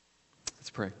Let's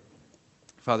pray.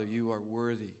 Father, you are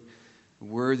worthy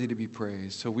to be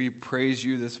praised. So we praise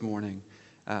you this morning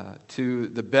to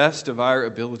the best of our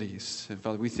abilities. And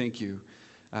Father, we thank you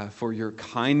for your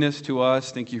kindness to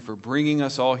us. Thank you for bringing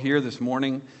us all here this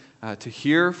morning to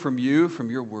hear from you, from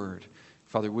your word.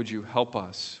 Father, would you help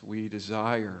us? We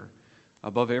desire,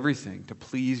 above everything, to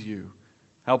please you.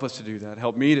 Help us to do that.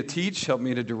 Help me to teach. Help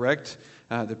me to direct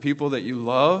the people that you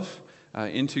love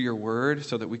into your word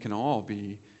so that we can all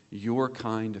be your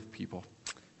kind of people.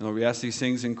 And Lord, we ask these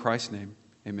things in Christ's name.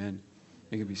 Amen.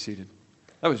 You can be seated.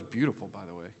 That was beautiful, by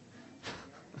the way.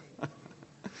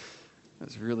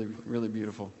 That's really, really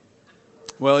beautiful.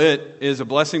 Well, it is a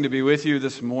blessing to be with you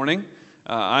this morning.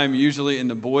 I'm usually in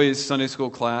the boys' Sunday school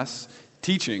class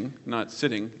teaching, not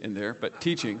sitting in there, but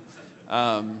teaching.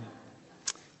 But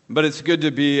it's good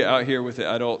to be out here with the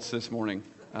adults this morning.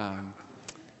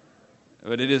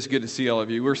 But it is good to see all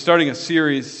of you. We're starting a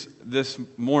series this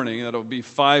morning that'll be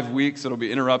 5 weeks. It'll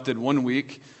be interrupted 1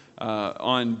 week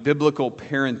on biblical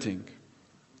parenting.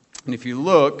 And if you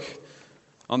look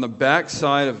on the back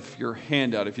side of your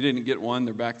handout, if you didn't get one,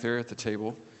 they're back there at the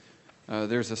table.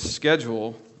 There's a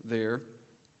schedule there.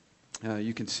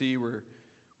 You can see we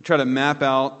try to map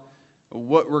out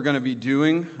what we're going to be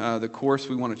doing, the course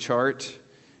we want to chart.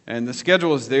 And the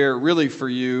schedule is there really for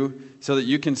you so that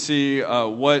you can see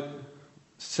what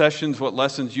sessions, what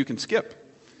lessons you can skip.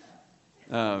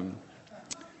 No,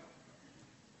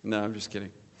 I'm just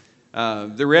kidding.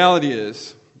 The reality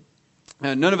is,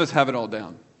 none of us have it all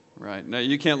down, right? Now,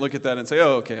 you can't look at that and say,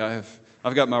 oh, okay,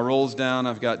 I've got my roles down,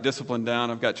 I've got discipline down,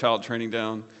 I've got child training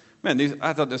down. Man,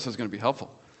 I thought this was going to be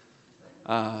helpful.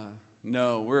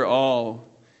 No, we're all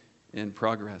in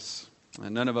progress,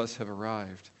 and none of us have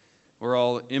arrived. We're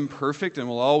all imperfect and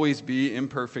will always be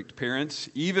imperfect parents,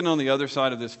 even on the other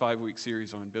side of this 5-week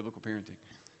series on biblical parenting.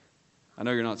 I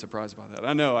know you're not surprised by that.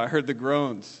 I know, I heard the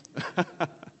groans.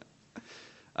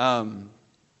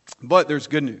 But there's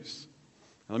good news.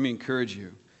 Let me encourage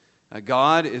you.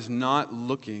 God is not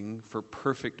looking for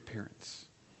perfect parents.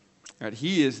 Right?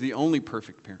 He is the only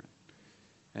perfect parent.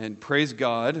 And praise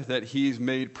God that He's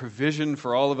made provision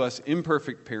for all of us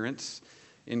imperfect parents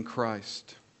in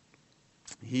Christ.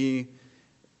 He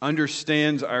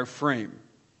understands our frame,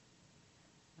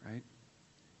 right?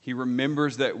 He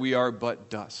remembers that we are but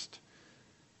dust.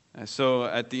 And so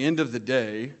at the end of the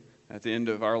day, at the end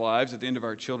of our lives, at the end of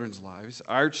our children's lives,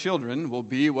 our children will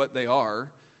be what they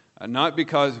are, not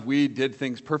because we did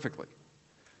things perfectly.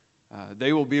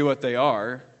 They will be what they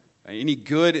are. Any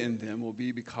good in them will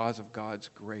be because of God's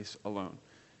grace alone.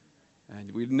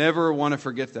 And we never want to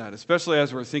forget that, especially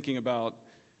as we're thinking about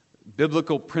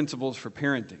biblical principles for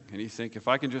parenting. And you think, if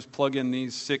I can just plug in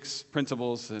these 6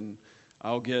 principles, then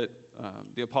I'll get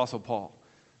the Apostle Paul.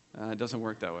 It doesn't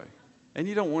work that way. And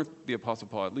you don't want the Apostle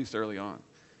Paul, at least early on.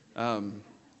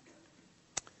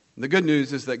 The good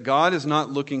news is that God is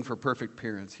not looking for perfect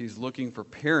parents. He's looking for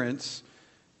parents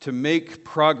to make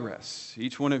progress,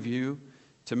 each one of you,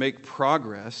 to make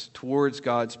progress towards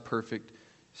God's perfect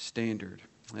standard.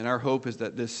 And our hope is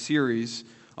that this series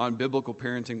on biblical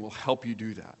parenting will help you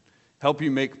do that. Help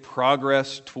you make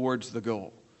progress towards the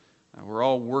goal. We're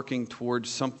all working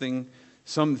towards something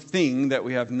that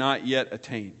we have not yet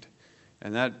attained.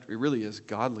 And that really is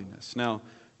godliness. Now,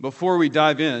 before we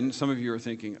dive in, some of you are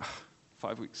thinking,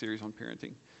 5-week series on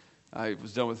parenting. I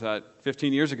was done with that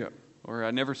 15 years ago, or I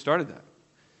never started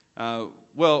that.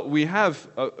 Well, we have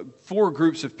 4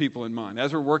 groups of people in mind.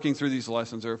 As we're working through these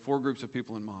lessons, there are 4 groups of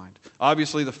people in mind.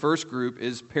 Obviously, the first group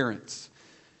is parents.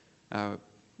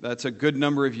 That's a good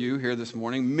number of you here this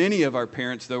morning. Many of our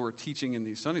parents, though, are teaching in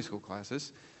these Sunday school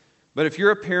classes. But if you're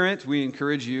a parent, we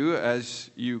encourage you, as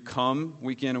you come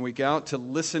week in and week out, to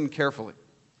listen carefully.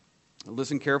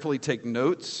 Listen carefully, take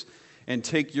notes, and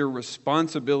take your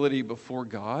responsibility before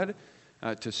God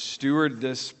to steward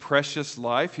this precious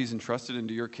life He's entrusted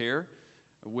into your care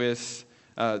with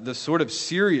the sort of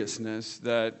seriousness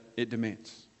that it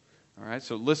demands. All right,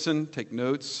 so listen, take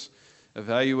notes,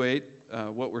 evaluate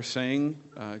what we're saying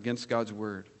against God's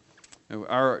Word.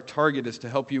 Our target is to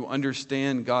help you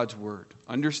understand God's Word.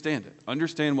 Understand it.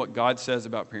 Understand what God says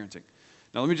about parenting.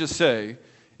 Now, let me just say,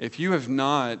 if you have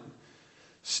not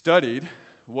studied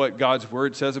what God's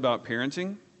Word says about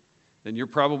parenting, then you're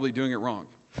probably doing it wrong.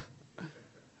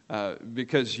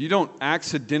 Because you don't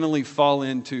accidentally fall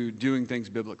into doing things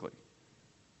biblically,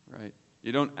 right?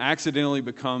 You don't accidentally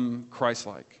become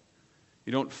Christ-like.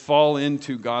 You don't fall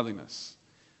into godliness.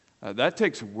 That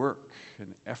takes work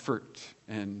and effort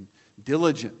and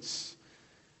diligence.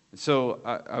 And so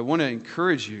I want to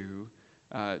encourage you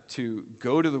to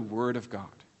go to the Word of God.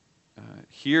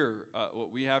 Hear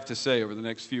what we have to say over the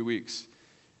next few weeks.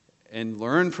 and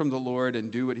learn from the Lord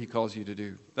and do what he calls you to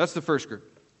do. That's the first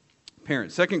group,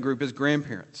 parents. Second group is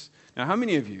grandparents. Now, how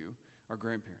many of you are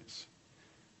grandparents?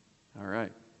 All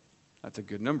right. That's a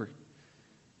good number.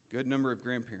 Good number of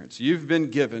grandparents. You've been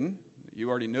given, you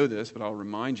already know this, but I'll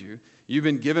remind you, you've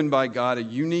been given by God a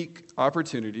unique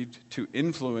opportunity to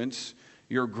influence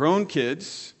your grown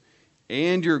kids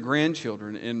and your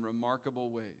grandchildren in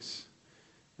remarkable ways.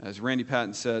 As Randy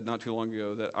Patton said not too long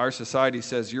ago, that our society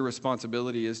says your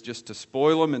responsibility is just to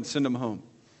spoil them and send them home.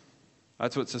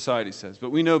 That's what society says, but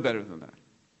we know better than that.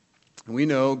 And we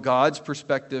know God's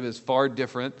perspective is far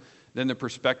different than the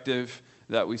perspective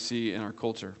that we see in our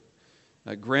culture.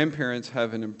 Grandparents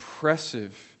have an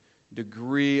impressive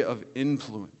degree of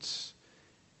influence.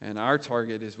 And our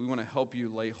target is we want to help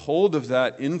you lay hold of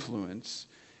that influence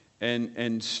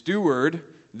and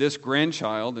steward this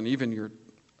grandchild and even your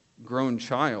grown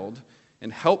child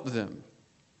and help them.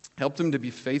 Help them to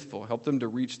be faithful. Help them to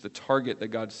reach the target that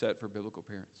God set for biblical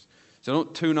parents. So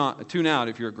don't tune out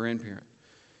if you're a grandparent.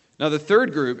 Now the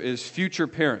third group is future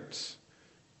parents.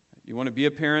 You want to be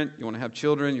a parent, you want to have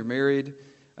children, you're married.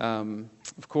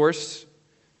 Of course,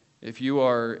 if you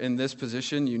are in this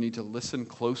position, you need to listen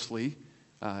closely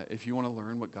if you want to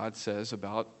learn what God says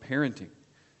about parenting.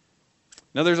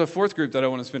 Now, there's a fourth group that I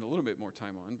want to spend a little bit more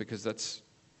time on because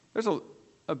there's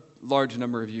a large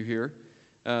number of you here.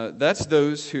 That's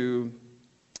those who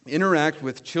interact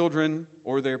with children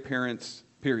or their parents,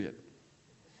 period.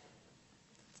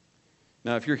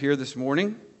 Now, if you're here this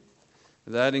morning,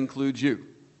 that includes you.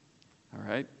 All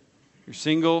right? You're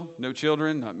single, no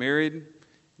children, not married.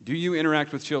 Do you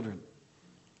interact with children?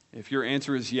 If your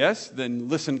answer is yes, then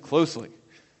listen closely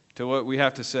to what we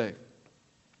have to say.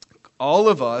 All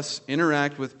of us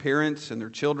interact with parents and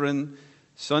their children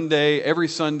every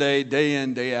Sunday, day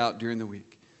in, day out during the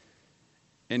week.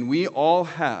 And we all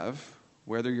have,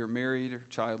 whether you're married or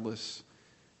childless,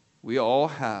 we all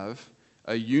have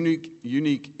a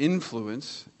unique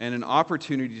influence and an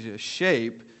opportunity to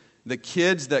shape the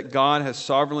kids that God has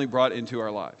sovereignly brought into our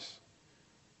lives.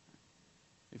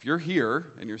 If you're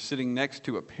here and you're sitting next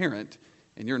to a parent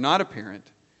and you're not a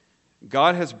parent,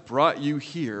 God has brought you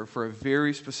here for a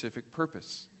very specific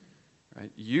purpose.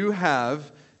 Right? You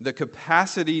have the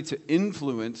capacity to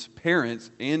influence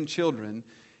parents and children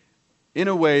in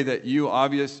a way that you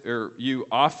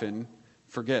often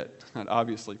forget. Not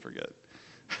obviously forget.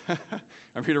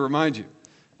 I'm here to remind you.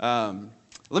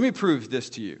 Let me prove this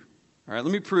to you. All right,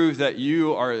 let me prove that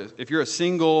if you're a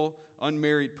single,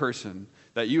 unmarried person,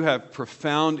 that you have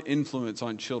profound influence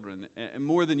on children, and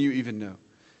more than you even know.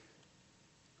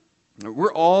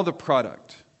 We're all the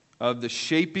product of the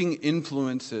shaping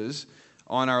influences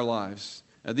on our lives.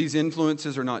 Now, these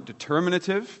influences are not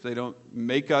determinative. They don't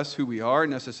make us who we are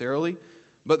necessarily,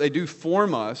 but they do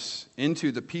form us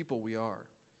into the people we are.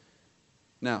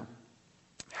 Now,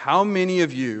 how many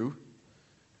of you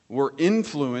were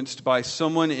influenced by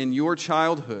someone in your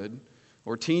childhood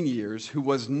or teen years who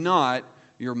was not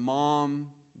your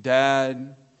mom,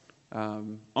 dad,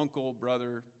 uncle,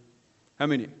 brother? How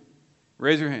many?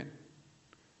 Raise your hand.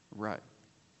 Right.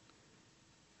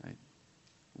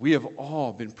 We have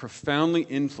all been profoundly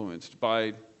influenced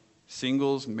by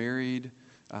singles, married,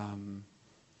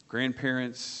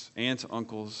 grandparents, aunts,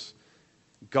 uncles.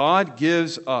 God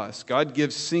gives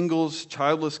singles,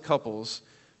 childless couples,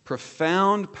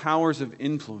 profound powers of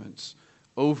influence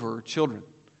over children.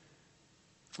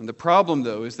 And the problem,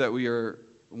 though, is that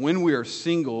when we are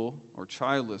single or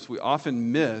childless, we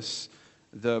often miss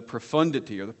the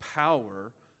profundity or the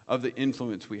power of the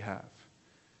influence we have.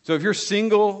 So if you're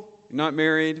single, you're not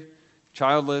married,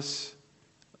 childless,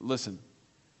 listen,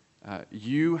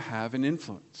 you have an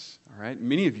influence, all right?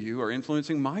 Many of you are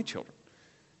influencing my children,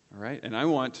 all right? And I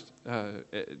want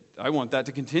that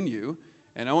to continue.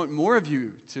 And I want more of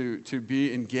you to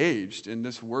be engaged in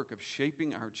this work of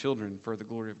shaping our children for the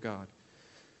glory of God.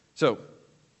 So,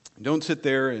 don't sit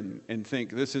there and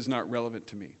think, this is not relevant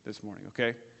to me this morning,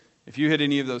 okay? If you hit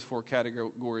any of those four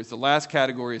categories, the last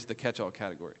category is the catch-all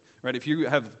category, right? If you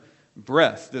have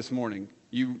breath this morning,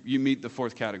 you meet the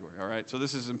fourth category, all right? So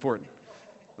this is important.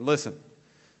 Listen,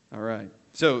 all right?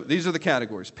 So these are the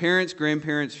categories: parents,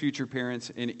 grandparents, future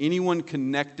parents, and anyone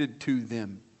connected to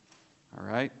them, all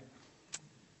right?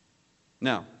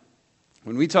 Now,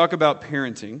 when we talk about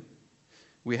parenting,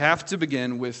 we have to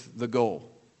begin with the goal.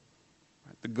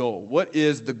 The goal. What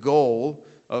is the goal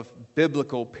of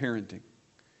biblical parenting?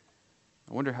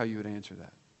 I wonder how you would answer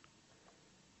that.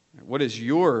 What is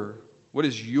your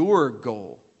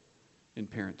goal in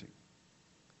parenting?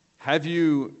 Have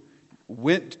you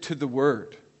went to the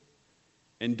Word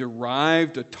and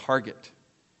derived a target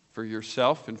for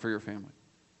yourself and for your family?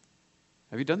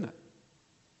 Have you done that?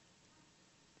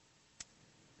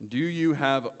 Do you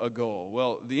have a goal?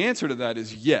 Well, the answer to that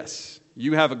is yes,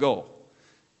 you have a goal,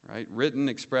 right? Written,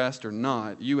 expressed, or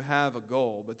not, you have a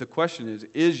goal. But the question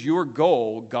is your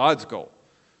goal God's goal?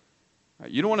 Right?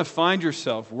 You don't want to find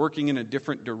yourself working in a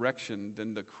different direction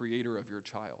than the creator of your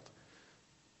child.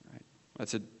 Right?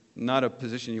 That's not a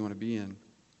position you want to be in.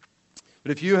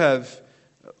 But if you have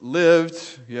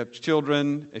lived, you have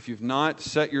children, if you've not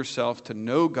set yourself to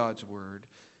know God's word,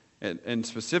 and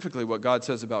specifically what God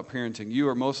says about parenting, you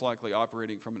are most likely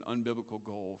operating from an unbiblical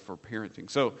goal for parenting.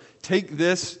 So take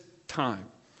this time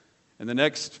in the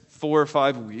next 4 or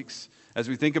 5 weeks as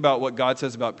we think about what God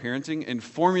says about parenting and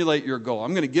formulate your goal.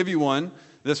 I'm going to give you one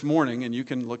this morning, and you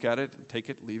can look at it, take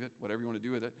it, leave it, whatever you want to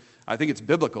do with it. I think it's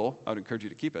biblical. I would encourage you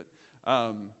to keep it.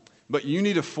 But you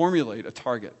need to formulate a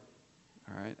target,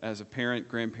 all right, as a parent,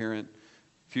 grandparent,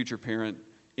 future parent,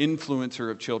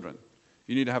 influencer of children.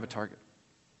 You need to have a target.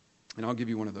 And I'll give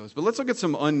you one of those. But let's look at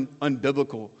some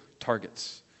unbiblical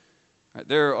targets. Right,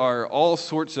 there are all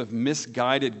sorts of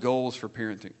misguided goals for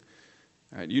parenting.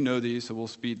 All right, you know these, so we'll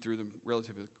speed through them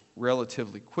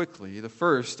relatively quickly. The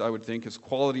first, I would think, is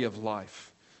quality of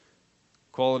life.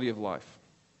 Quality of life.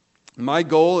 My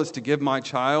goal is to give my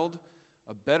child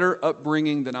a better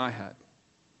upbringing than I had.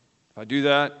 If I do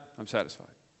that, I'm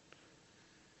satisfied.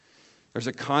 There's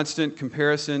a constant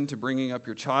comparison to bringing up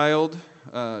your child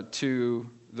to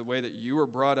the way that you were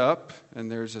brought up, and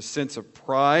there's a sense of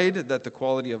pride that the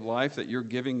quality of life that you're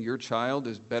giving your child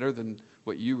is better than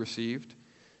what you received.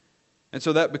 And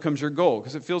so that becomes your goal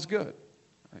because it feels good.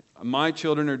 Right? My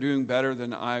children are doing better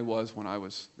than I was when I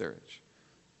was their age.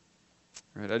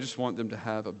 Right? I just want them to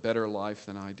have a better life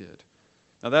than I did.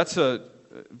 Now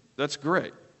that's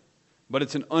great, but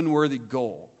it's an unworthy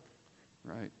goal,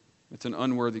 right? It's an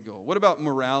unworthy goal. What about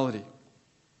morality?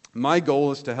 My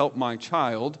goal is to help my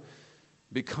child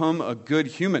become a good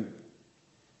human.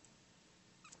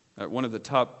 One of the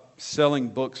top selling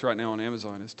books right now on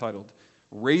Amazon is titled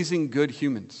Raising Good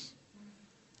Humans,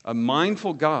 a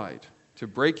mindful guide to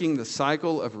breaking the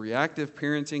cycle of reactive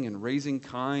parenting and raising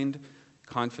kind,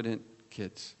 confident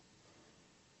kids.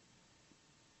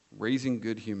 Raising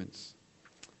Good Humans.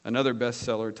 Another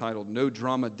bestseller titled No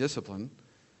Drama Discipline,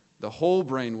 the whole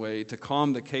brain way to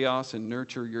calm the chaos and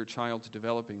nurture your child's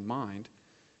developing mind,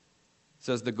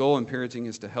 says the goal in parenting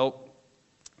is to help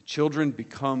children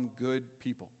become good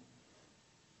people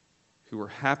who are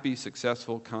happy,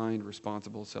 successful, kind,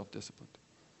 responsible, self-disciplined.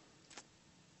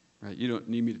 Right? You don't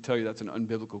need me to tell you that's an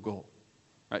unbiblical goal.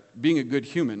 Right? Being a good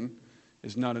human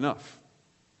is not enough.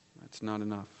 It's not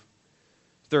enough.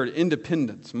 Third,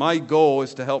 independence. My goal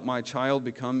is to help my child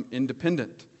become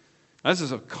independent. Now, this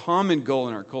is a common goal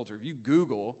in our culture. If you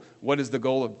Google what is the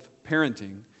goal of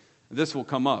parenting, this will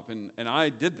come up. And I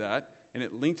did that. And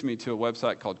it linked me to a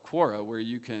website called Quora where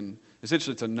you can,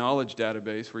 essentially it's a knowledge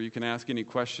database where you can ask any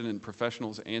question and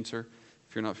professionals answer.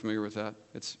 If you're not familiar with that,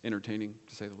 it's entertaining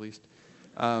to say the least.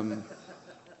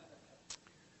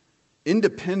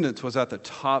 Independence was at the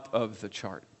top of the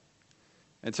chart.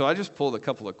 And so I just pulled a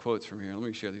couple of quotes from here. Let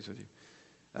me share these with you.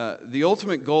 The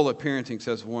ultimate goal of parenting,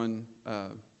 says one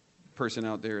person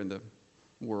out there in the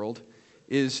world,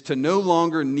 is to no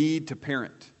longer need to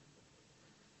parent.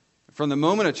 From the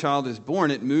moment a child is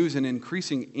born, it moves in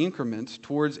increasing increments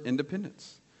towards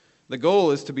independence. The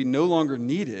goal is to be no longer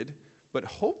needed, but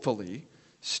hopefully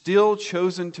still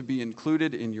chosen to be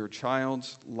included in your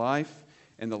child's life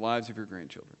and the lives of your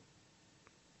grandchildren.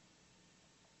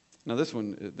 Now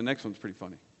the next one's pretty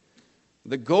funny.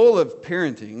 The goal of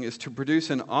parenting is to produce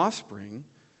an offspring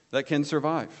that can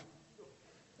survive,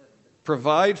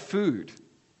 provide food,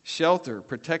 shelter,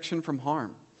 protection from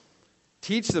harm,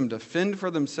 teach them to fend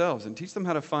for themselves, and teach them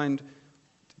how to find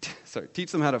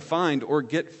or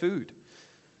get food,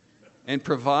 and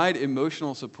provide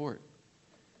emotional support.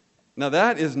 Now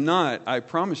that is not, I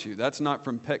promise you, that's not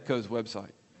from Petco's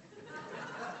website.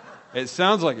 It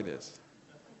sounds like it is.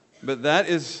 But that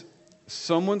is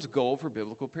someone's goal for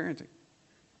biblical parenting.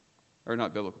 Or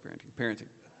not biblical parenting, parenting.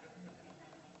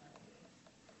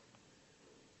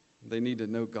 They need to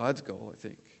know God's goal, I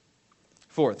think.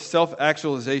 Fourth,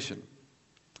 self-actualization.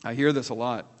 I hear this a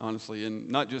lot, honestly, and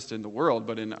not just in the world,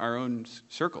 but in our own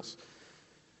circles.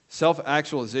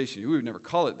 Self-actualization, we would never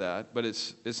call it that, but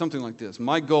it's something like this.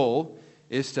 My goal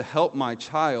is to help my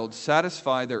child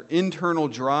satisfy their internal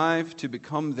drive to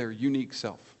become their unique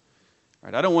self.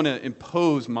 Right? I don't want to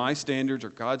impose my standards or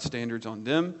God's standards on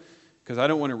them because I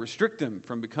don't want to restrict them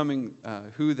from becoming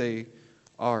who they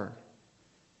are.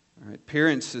 All right?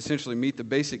 Parents essentially meet the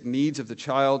basic needs of the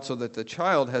child so that the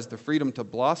child has the freedom to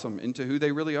blossom into who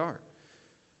they really are.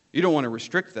 You don't want to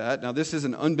restrict that. Now, this is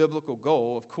an unbiblical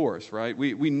goal, of course, right?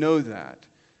 We know that.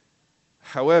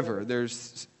 However,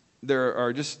 there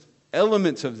are just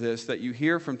elements of this that you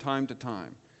hear from time to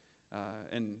time.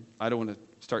 And I don't want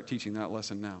to start teaching that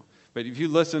lesson now. But if you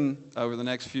listen over the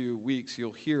next few weeks,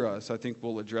 you'll hear us. I think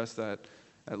we'll address that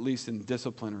at least in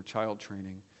discipline or child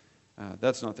training.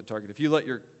 That's not the target. If you let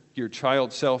your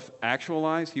child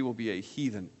self-actualize, he will be a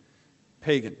heathen,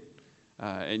 pagan,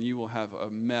 and you will have a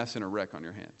mess and a wreck on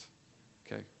your hands.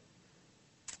 Okay.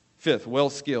 Fifth,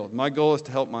 well-skilled. My goal is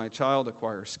to help my child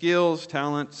acquire skills,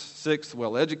 talents. Sixth,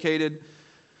 well-educated.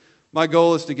 My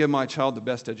goal is to give my child the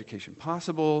best education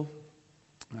possible.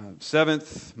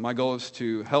 Seventh, my goal is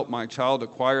to help my child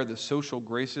acquire the social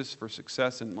graces for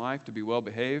success in life, to be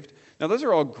well-behaved. Now, those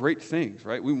are all great things,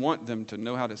 right? We want them to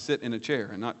know how to sit in a chair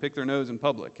and not pick their nose in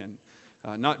public and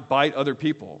not bite other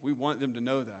people. We want them to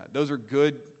know that. Those are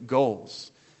good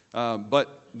goals,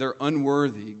 but they're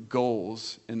unworthy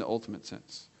goals in the ultimate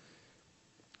sense,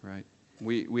 right?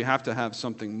 We have to have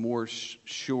something more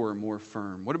sure, more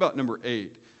firm. What about number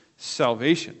 8?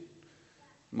 Salvation.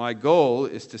 My goal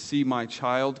is to see my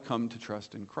child come to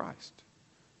trust in Christ.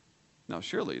 Now,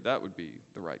 surely that would be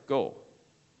the right goal.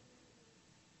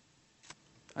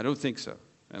 I don't think so,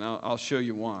 and I'll show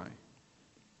you why.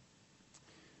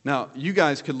 Now, you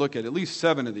guys could look at least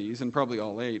 7 of these, and probably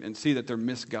all 8, and see that they're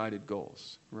misguided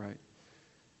goals, right?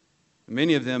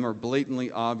 Many of them are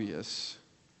blatantly obvious,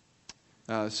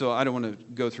 so I don't want to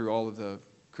go through all of the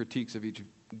critiques of each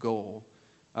goal.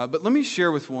 But let me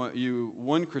share with you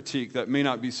one critique that may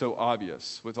not be so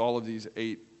obvious with all of these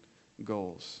 8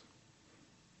 goals.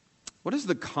 What is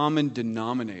the common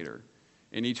denominator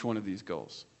in each one of these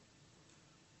goals?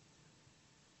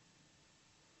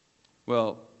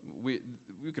 Well, we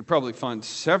could probably find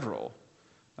several.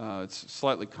 It's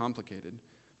slightly complicated.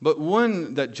 But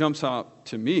one that jumps out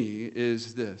to me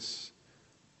is this.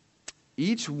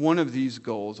 Each one of these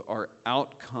goals are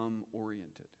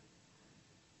outcome-oriented.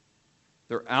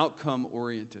 They're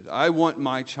outcome-oriented. I want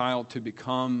my child to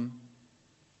become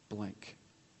blank.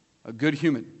 A good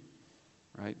human,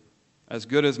 right? As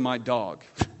good as my dog.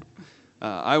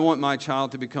 I want my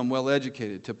child to become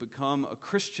well-educated, to become a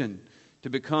Christian, to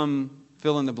become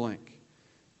fill in the blank.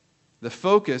 The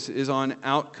focus is on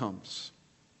outcomes.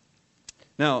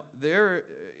 Now,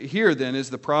 here then is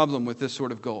the problem with this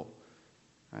sort of goal.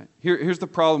 Right? Here's the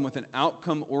problem with an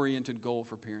outcome-oriented goal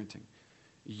for parenting.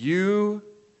 You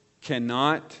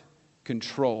cannot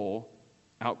control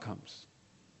outcomes.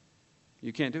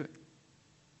 You can't do it.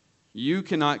 You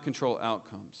cannot control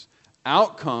outcomes.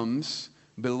 Outcomes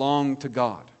belong to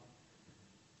God.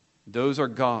 Those are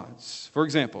God's. For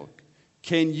example,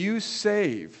 can you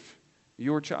save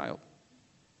your child?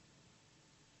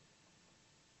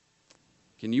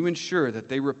 Can you ensure that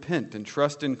they repent and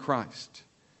trust in Christ?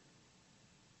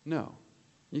 No,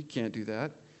 you can't do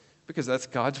that because that's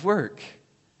God's work.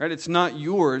 Right? It's not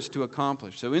yours to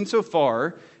accomplish. So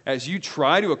insofar as you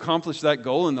try to accomplish that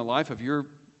goal in the life of your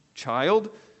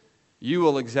child, you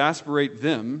will exasperate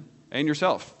them and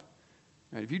yourself.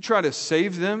 Right? If you try to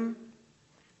save them,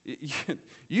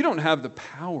 you don't have the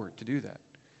power to do that.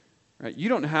 Right? You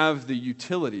don't have the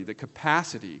utility, the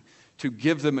capacity to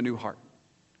give them a new heart.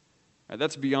 Right?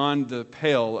 That's beyond the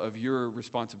pale of your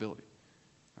responsibility.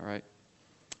 All right?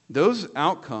 Those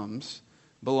outcomes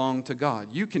belong to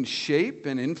God. You can shape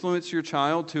and influence your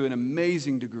child to an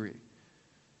amazing degree.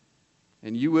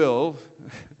 And you will,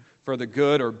 for the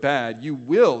good or bad, you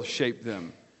will shape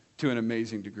them to an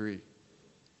amazing degree.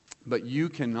 But you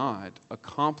cannot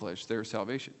accomplish their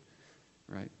salvation,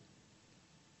 right?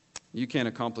 You can't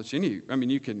accomplish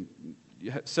you can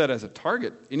set as a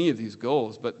target any of these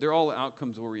goals, but they're all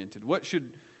outcomes oriented.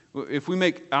 If we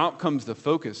make outcomes the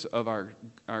focus of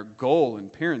our goal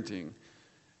in parenting,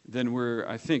 then we're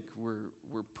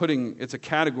putting, it's a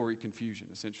category confusion,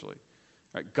 essentially.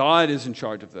 Right? God is in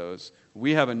charge of those.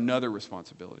 We have another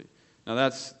responsibility. Now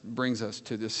that brings us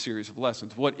to this series of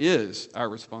lessons. What is our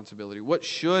responsibility? What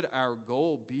should our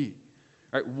goal be?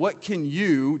 Right? What can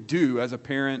you do as a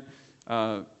parent,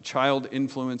 child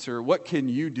influencer? What can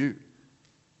you do?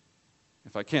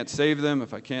 If I can't save them,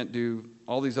 if I can't do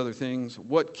all these other things,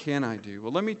 what can I do?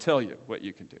 Well, let me tell you what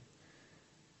you can do.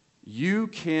 You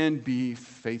can be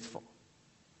faithful.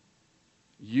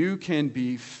 You can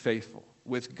be faithful.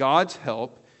 With God's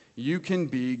help, you can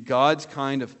be God's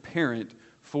kind of parent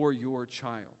for your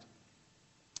child.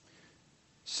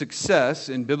 Success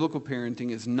in biblical parenting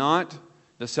is not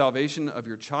the salvation of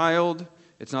your child.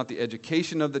 It's not the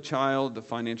education of the child, the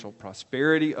financial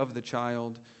prosperity of the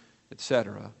child,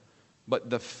 etc.,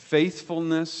 but the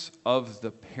faithfulness of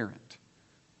the parent.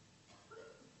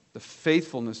 The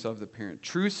faithfulness of the parent.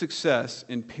 True success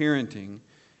in parenting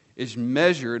is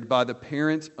measured by the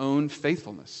parent's own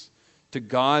faithfulness to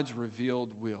God's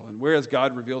revealed will. And where has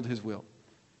God revealed his will?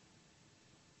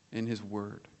 In his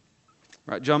word.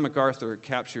 Right? John MacArthur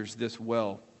captures this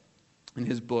well in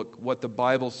his book, What the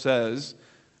Bible Says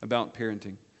About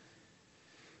Parenting.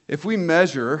 If we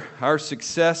measure our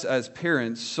success as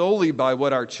parents solely by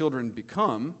what our children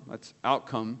become, that's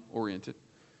outcome-oriented,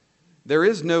 there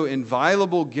is no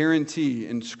inviolable guarantee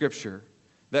in Scripture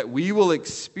that we will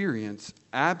experience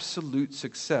absolute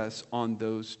success on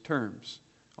those terms,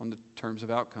 on the terms of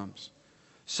outcomes.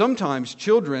 Sometimes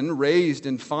children raised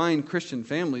in fine Christian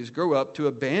families grow up to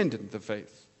abandon the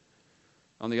faith.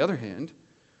 On the other hand,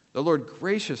 the Lord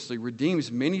graciously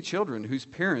redeems many children whose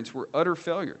parents were utter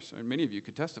failures, and many of you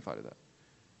could testify to that.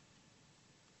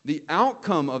 The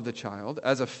outcome of the child,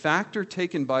 as a factor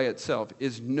taken by itself,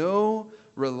 is no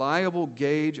reliable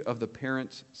gauge of the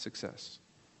parent's success.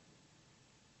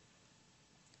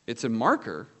 It's a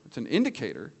marker, it's an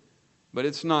indicator, but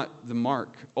it's not the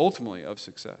mark, ultimately, of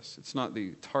success. It's not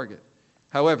the target.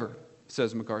 However,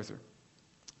 says MacArthur,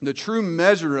 the true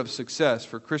measure of success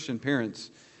for Christian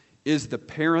parents is the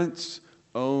parent's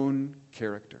own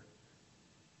character.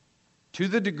 To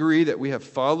the degree that we have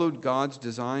followed God's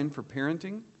design for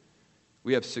parenting,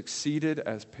 we have succeeded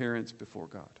as parents before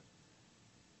God.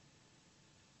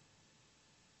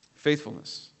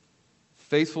 Faithfulness.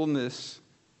 Faithfulness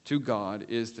to God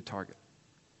is the target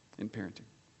in parenting.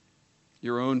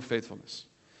 Your own faithfulness.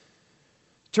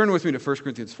 Turn with me to 1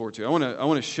 Corinthians 4:2. I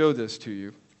want to show this to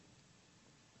you.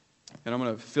 And I'm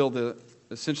going to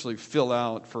essentially fill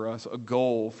out for us a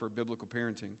goal for biblical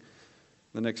parenting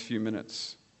the next few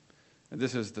minutes. And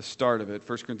this is the start of it,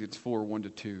 1 Corinthians 4,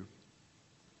 1-2.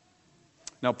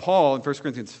 Now, Paul, in 1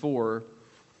 Corinthians 4,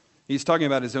 he's talking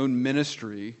about his own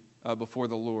ministry before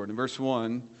the Lord. In verse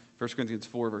 1, 1 Corinthians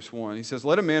 4, verse 1, he says,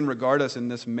 "Let a man regard us in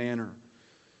this manner,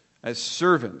 as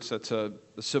servants." That's a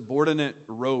subordinate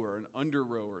rower, an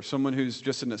under-rower, someone who's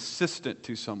just an assistant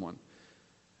to someone.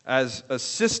 As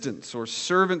assistants or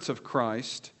servants of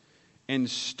Christ and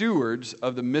stewards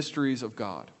of the mysteries of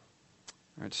God.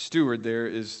 All right, steward there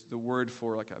is the word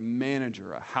for like a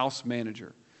manager, a house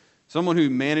manager. Someone who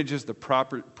manages the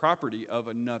property of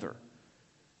another.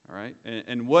 All right,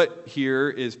 and what here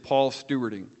is Paul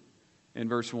stewarding in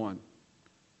verse 1?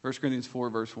 1 Corinthians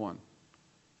 4, verse 1.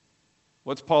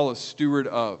 What's Paul a steward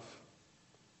of?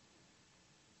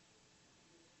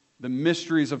 The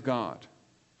mysteries of God.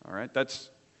 All right,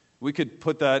 we could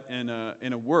put that in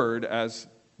a word as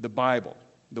the Bible,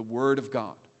 the Word of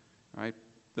God. All right,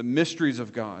 the mysteries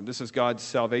of God. This is God's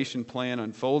salvation plan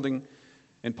unfolding,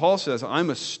 and Paul says, "I'm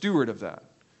a steward of that.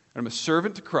 I'm a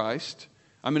servant to Christ.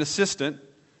 I'm an assistant.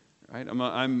 Right?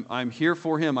 I'm here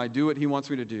for Him. I do what He wants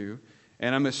me to do,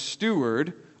 and I'm a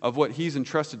steward of what He's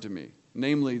entrusted to me."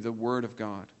 Namely, the Word of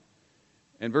God.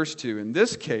 And verse 2, "In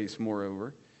this case,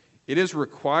 moreover, it is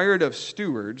required of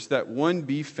stewards that one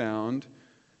be found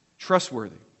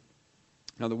trustworthy."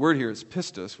 Now, the word here is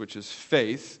pistos, which is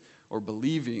faith or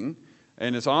believing,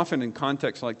 and is often in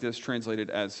contexts like this translated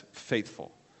as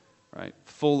faithful, right?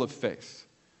 Full of faith,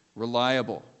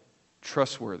 reliable,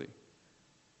 trustworthy.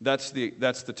 That's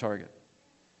the target.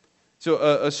 So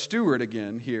a steward,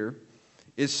 again, here,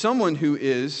 is someone who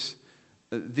is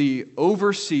the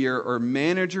overseer or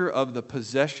manager of the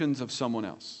possessions of someone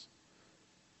else.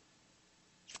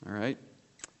 All right?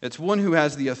 It's one who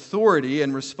has the authority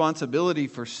and responsibility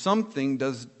for something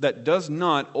that does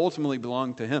not ultimately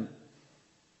belong to him.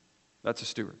 That's a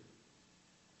steward.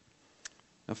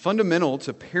 Now, fundamental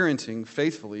to parenting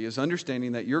faithfully is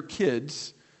understanding that your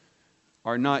kids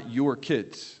are not your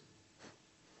kids.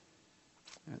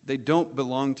 They don't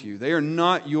belong to you. They are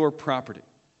not your property.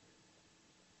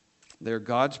 They're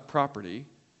God's property,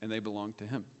 and they belong to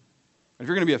Him. If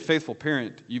you're going to be a faithful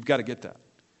parent, you've got to get that.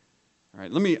 All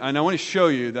right, and I want to show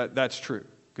you that that's true,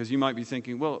 because you might be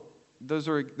thinking, well,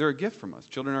 they're a gift from us.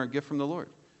 Children are a gift from the Lord.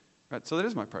 Right? So that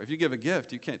is my part. If you give a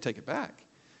gift, you can't take it back.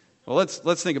 Well,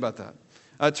 let's think about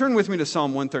that. Turn with me to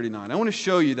Psalm 139. I want to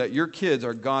show you that your kids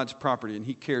are God's property, and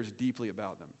He cares deeply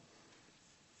about them.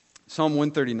 Psalm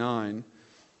 139,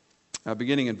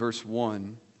 beginning in verse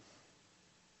 1.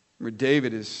 Where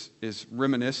David is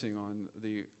reminiscing on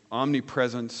the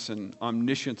omnipresence and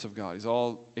omniscience of God.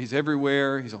 He's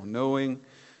everywhere, He's all-knowing. And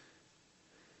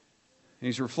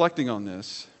he's reflecting on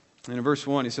this. And in verse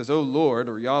 1 he says, "O Lord,"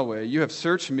 or Yahweh, "you have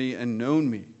searched me and known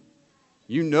me.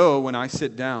 You know when I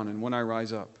sit down and when I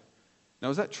rise up." Now,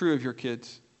 is that true of your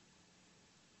kids?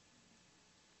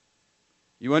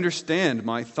 "You understand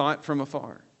my thought from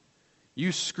afar.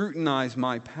 You scrutinize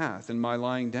my path and my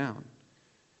lying down,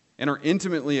 and are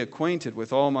intimately acquainted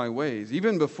with all my ways.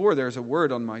 Even before there is a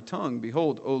word on my tongue,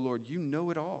 behold, O Lord, you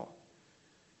know it all.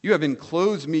 You have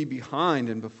enclosed me behind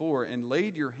and before, and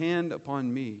laid your hand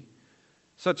upon me.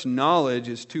 Such knowledge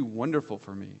is too wonderful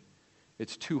for me.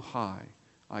 It's too high.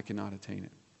 I cannot attain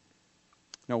it.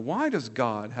 Now, why does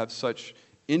God have such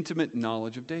intimate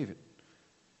knowledge of David?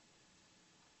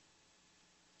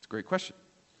 It's a great question.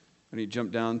 And you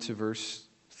jump down to verse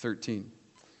 13.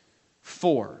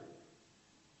 For.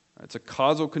 It's a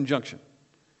causal conjunction.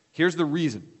 Here's the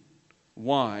reason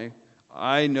why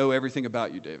I know everything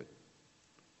about you, David.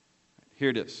 Here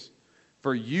it is.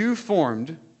 For you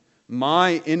formed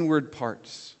my inward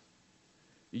parts.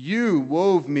 You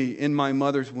wove me in my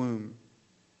mother's womb.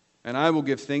 And I will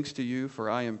give thanks to you, for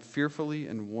I am fearfully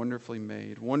and wonderfully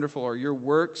made. Wonderful are your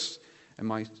works, and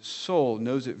my soul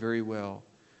knows it very well.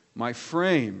 My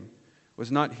frame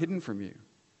was not hidden from you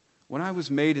when I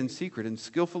was made in secret and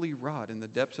skillfully wrought in the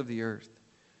depths of the earth.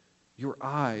 Your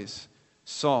eyes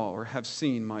saw or have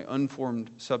seen my unformed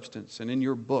substance, and in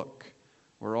your book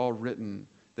were all written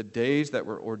the days that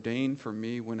were ordained for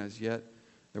me, when as yet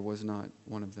there was not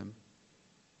one of them.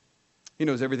 He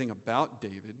knows everything about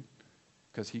David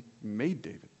because he made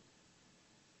David.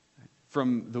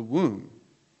 From the womb,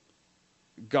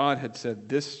 God had said,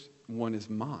 this one is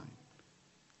mine.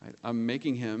 I'm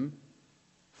making him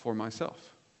for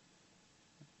myself.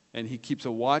 And he keeps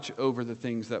a watch over the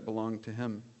things that belong to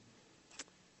him.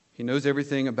 He knows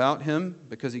everything about him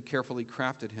because he carefully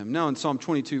crafted him. Now in Psalm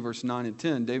 22, verse 9 and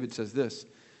 10, David says this,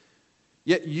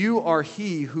 Yet you are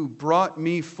he who brought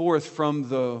me forth from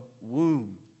the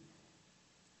womb.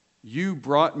 You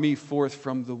brought me forth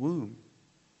from the womb.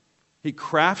 He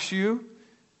crafts you,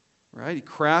 right? He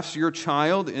crafts your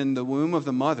child in the womb of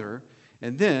the mother.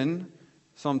 And then,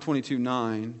 Psalm 22,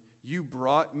 9, you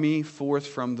brought me forth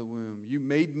from the womb. You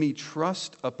made me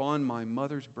trust upon my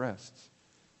mother's breasts.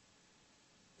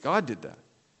 God did that.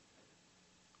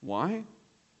 Why?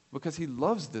 Because he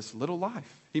loves this little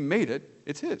life. He made it.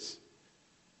 It's his.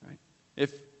 Right?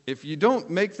 If you don't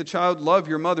make the child love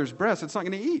your mother's breast, it's not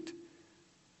going to eat.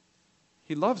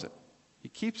 He loves it. He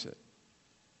keeps it.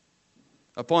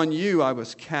 Upon you I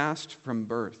was cast from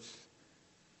birth.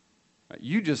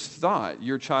 You just thought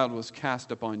your child was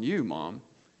cast upon you, Mom,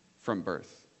 from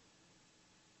birth.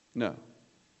 No.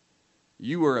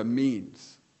 You were a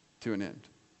means to an end.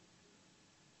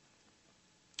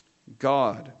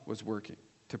 God was working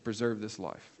to preserve this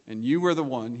life, and you were the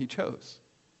one he chose.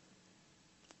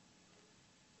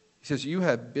 He says, you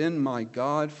have been my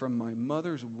God from my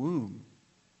mother's womb.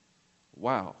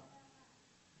 Wow.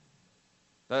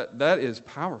 That is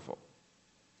powerful.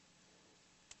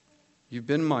 You've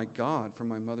been my God from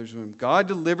my mother's womb. God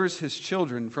delivers his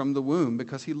children from the womb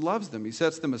because he loves them. He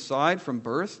sets them aside from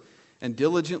birth and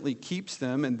diligently keeps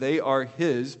them, and they are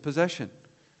his possession.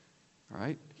 All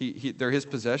right? They're his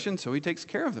possession, so he takes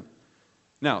care of them.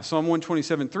 Now, Psalm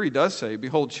 127:3 does say,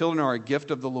 Behold, children are a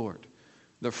gift of the Lord.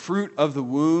 The fruit of the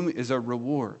womb is a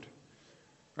reward.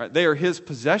 Right? They are his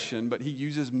possession, but he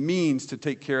uses means to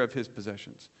take care of his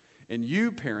possessions. And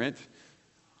you, parent,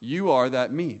 you are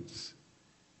that means.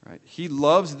 Right? He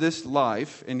loves this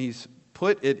life, and he's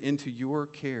put it into your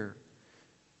care.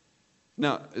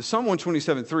 Now, Psalm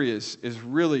 127:3 is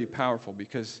really powerful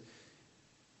because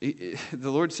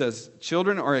the Lord says,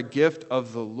 children are a gift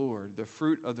of the Lord. The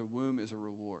fruit of the womb is a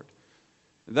reward.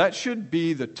 That should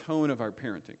be the tone of our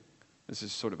parenting. This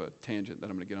is sort of a tangent that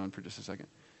I'm going to get on for just a second.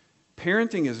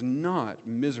 Parenting is not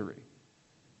misery.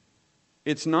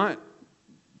 It's not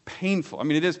painful. I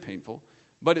mean, it is painful,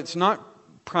 but it's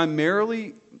not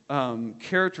primarily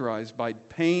characterized by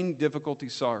pain, difficulty,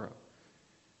 sorrow.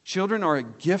 Children are a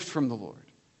gift from the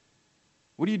Lord.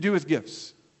 What do you do with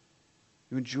gifts?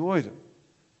 You enjoy them.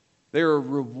 They're a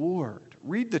reward.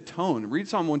 Read the tone. Read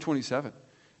Psalm 127,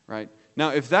 right? Now,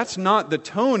 if that's not the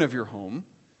tone of your home,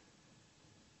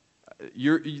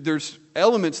 there's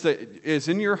elements that is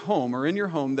in your home or in your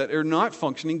home that are not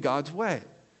functioning God's way.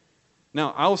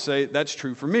 Now, I'll say that's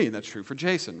true for me. That's true for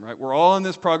Jason, right? We're all in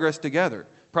this process together.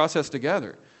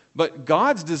 But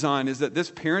God's design is that this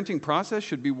parenting process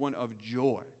should be one of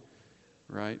joy,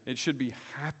 right? It should be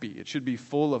happy. It should be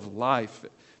full of life.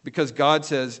 Because God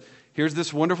says, here's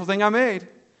this wonderful thing I made,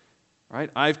 right?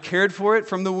 I've cared for it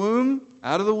from the womb,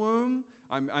 out of the womb.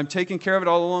 I'm taking care of it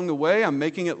all along the way. I'm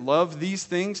making it love these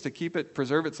things to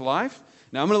preserve its life.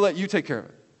 Now I'm going to let you take care of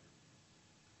it.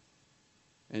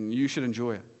 And you should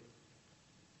enjoy it,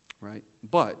 right?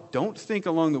 But don't think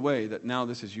along the way that now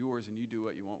this is yours and you do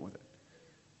what you want with it,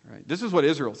 right? This is what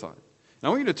Israel thought. Now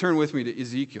I want you to turn with me to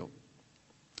Ezekiel.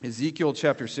 Ezekiel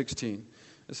chapter 16.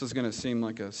 This is going to seem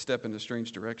like a step in a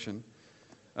strange direction.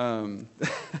 But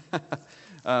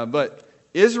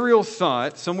Israel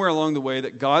thought somewhere along the way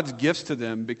that God's gifts to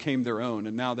them became their own,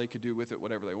 and now they could do with it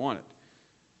whatever they wanted.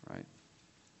 Right?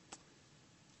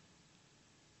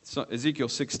 So Ezekiel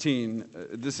 16,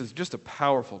 this is just a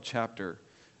powerful chapter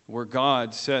where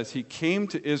God says he came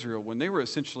to Israel when they were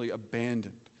essentially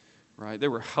abandoned. Right? They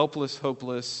were helpless,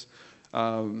 hopeless.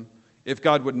 If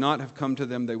God would not have come to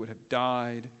them, they would have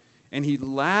died. And he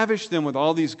lavished them with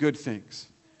all these good things.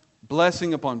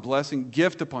 Blessing upon blessing,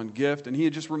 gift upon gift, and he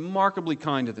is just remarkably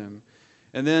kind to them.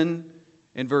 And then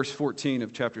in verse 14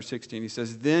 of chapter 16, he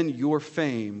says, "Then your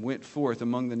fame went forth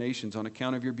among the nations on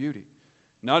account of your beauty."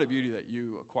 Not a beauty that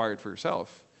you acquired for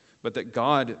yourself, but that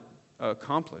God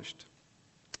accomplished.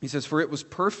 He says, "For it was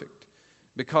perfect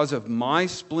because of my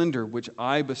splendor which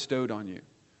I bestowed on you."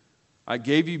 I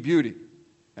gave you beauty,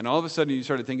 and all of a sudden you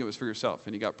started thinking it was for yourself,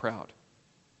 and you got proud.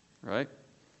 Right?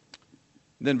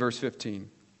 Then verse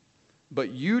 15.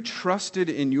 "But you trusted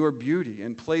in your beauty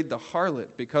and played the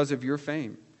harlot because of your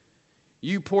fame.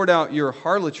 You poured out your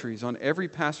harlotries on every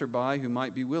passerby who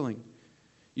might be willing.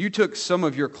 You took some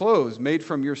of your clothes made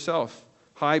from yourself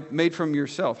high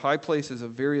places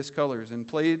of various colors and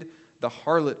played the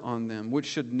harlot on them, which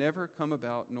should never come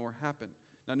about nor happen."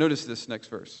 Now notice this next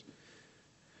verse.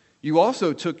 "You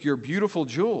also took your beautiful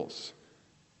jewels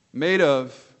made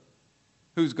of,"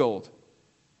 whose gold?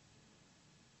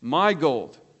 "My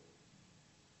gold.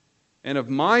 And of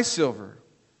my silver,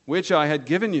 which I had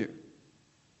given you."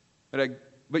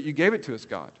 But you gave it to us,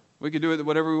 God. We could do it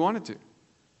whatever we wanted to.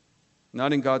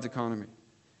 Not in God's economy.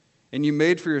 "And you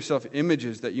made for yourself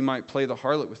images that you might play the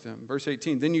harlot with them." Verse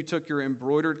 18. "Then you took your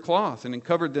embroidered cloth and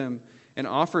uncovered them and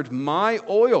offered my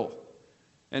oil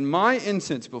and my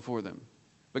incense before them."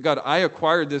 But God, I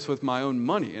acquired this with my own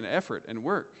money and effort and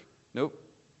work. Nope,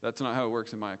 that's not how it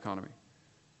works in my economy.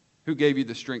 Who gave you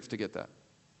the strength to get that?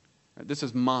 This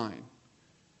is mine.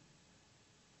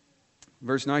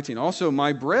 Verse 19, "Also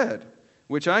my bread,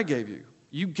 which I gave you."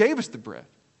 You gave us the bread.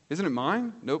 Isn't it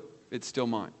mine? Nope, it's still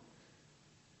mine.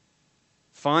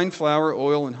 "Fine flour,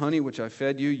 oil, and honey, which I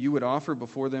fed you, you would offer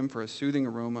before them for a soothing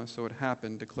aroma. So it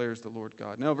happened, declares the Lord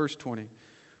God." Now verse 20.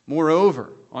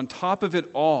 "Moreover, on top of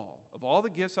it all, of all the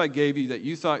gifts I gave you that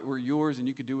you thought were yours and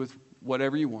you could do with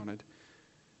whatever you wanted,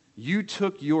 you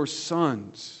took your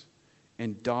sons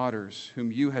and daughters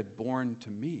whom you had borne to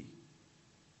me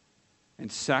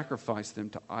and sacrificed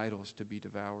them to idols to be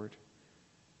devoured.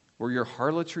 Were your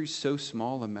harlotry so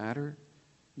small a matter?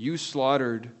 You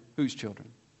slaughtered" whose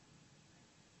children?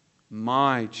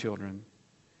 "My children,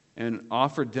 and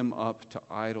offered them up to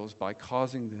idols by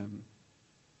causing them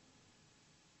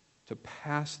to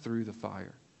pass through the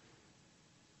fire.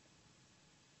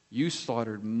 You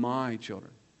slaughtered my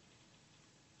children."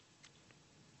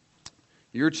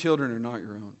 Your children are not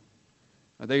your own.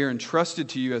 They are entrusted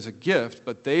to you as a gift,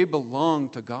 but they belong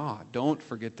to God. Don't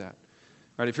forget that.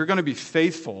 Right? If you're going to be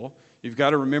faithful, you've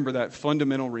got to remember that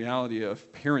fundamental reality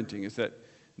of parenting is that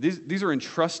these are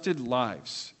entrusted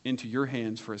lives into your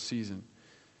hands for a season.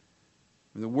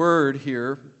 And the word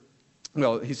here,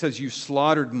 well, he says, "You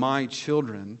slaughtered my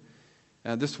children."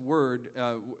 This word,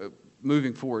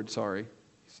 moving forward,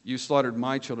 "You slaughtered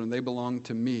my children, they belong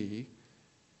to me,"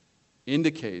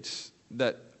 indicates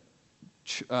that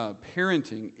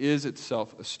parenting is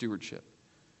itself a stewardship.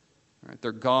 Right?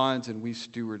 They're God's and we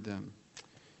steward them.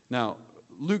 Now,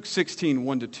 Luke 16,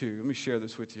 1-2, let me share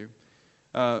this with you.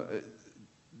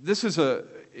 This is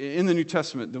in the New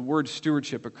Testament, the word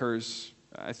stewardship occurs,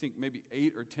 I think, maybe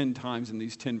 8 or 10 times in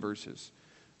these 10 verses.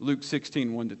 Luke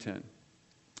 16, 1-10.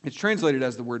 It's translated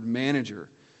as the word manager,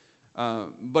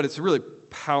 but it's really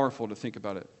powerful to think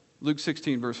about it. Luke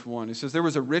 16, verse 1, it says, "There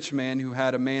was a rich man who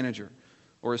had a manager,"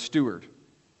 or a steward.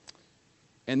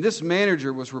 "And this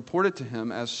manager was reported to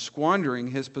him as squandering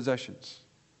his possessions.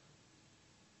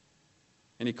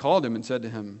 And he called him and said to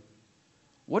him,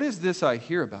 'What is this I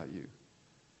hear about you?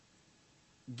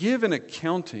 Give an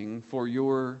accounting for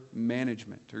your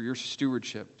management,' or your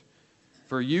stewardship,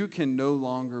 'for you can no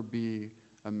longer be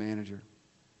a manager.'"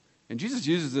 And Jesus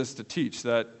uses this to teach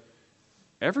that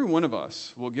every one of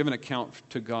us will give an account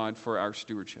to God for our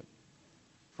stewardship,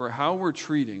 for how we're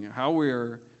treating, how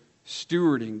we're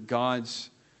stewarding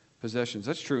God's possessions.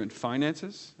 That's true in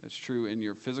finances. That's true in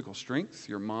your physical strength,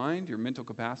 your mind, your mental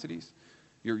capacities,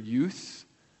 your youth.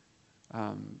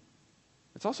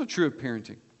 It's also true of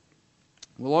parenting.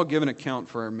 We'll all give an account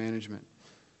for our management.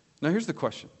 Now here's the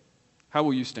question. How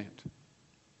will you stand?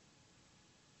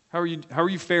 How are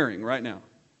you faring right now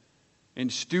in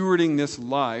stewarding this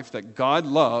life that God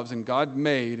loves and God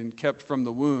made and kept from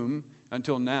the womb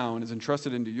until now and is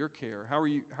entrusted into your care? How are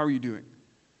you doing?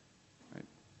 Right?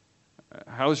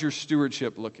 How's your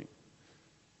stewardship looking?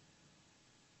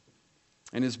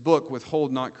 In his book,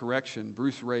 Withhold Not Correction,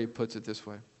 Bruce Ray puts it this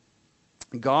way: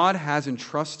 God has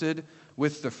entrusted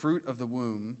with the fruit of the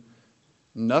womb.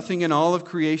 Nothing in all of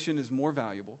creation is more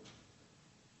valuable.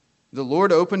 The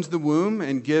Lord opens the womb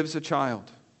and gives a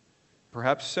child,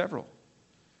 perhaps several,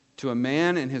 to a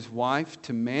man and his wife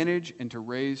to manage and to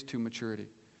raise to maturity.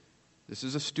 This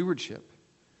is a stewardship.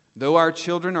 Though our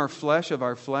children are flesh of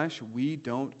our flesh, we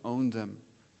don't own them.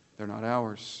 They're not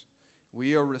ours.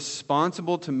 We are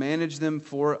responsible to manage them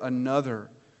for another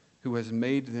who has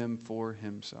made them for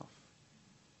himself.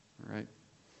 All right?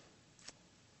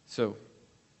 So,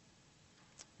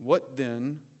 what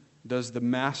then does the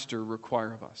master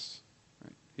require of us?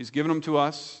 Right? He's given them to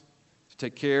us to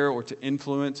take care or to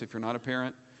influence, if you're not a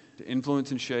parent, to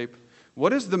influence and shape. What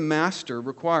does the master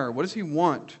require? What does he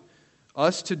want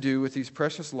us to do with these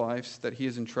precious lives that he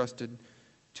has entrusted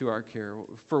to our care?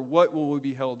 For what will we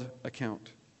be held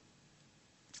account?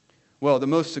 Well, the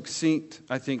most succinct,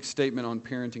 I think, statement on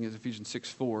parenting is Ephesians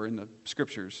 6:4 in the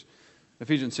Scriptures.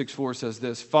 Ephesians 6:4 says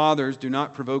this: Fathers, do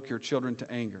not provoke your children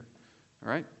to anger. All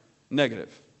right?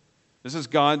 Negative. This is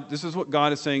God. This is what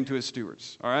God is saying to his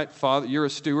stewards. All right? Father, you're a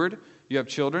steward. You have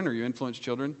children or you influence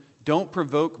children. Don't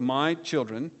provoke my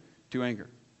children to anger.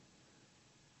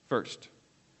 First.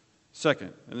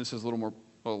 Second, and this is a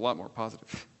lot more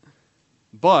positive.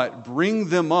 But bring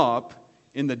them up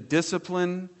in the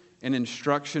discipline and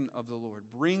instruction of the Lord.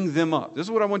 Bring them up. This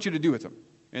is what I want you to do with them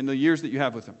in the years that you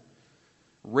have with them.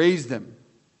 Raise them.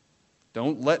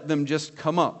 Don't let them just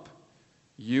come up.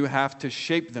 You have to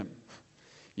shape them.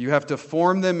 You have to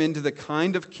form them into the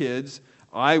kind of kids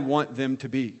I want them to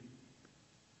be.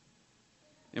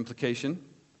 Implication: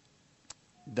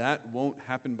 that won't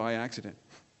happen by accident.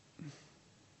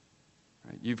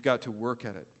 Right? You've got to work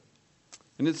at it.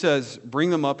 And it says, bring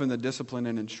them up in the discipline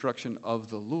and instruction of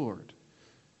the Lord.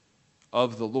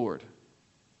 Of the Lord.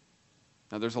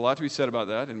 Now, there's a lot to be said about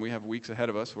that, and we have weeks ahead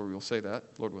of us where we will say that,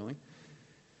 Lord willing.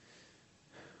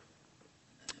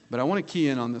 But I want to key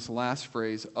in on this last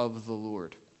phrase, of the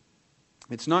Lord.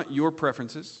 It's not your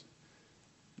preferences.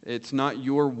 It's not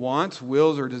your wants,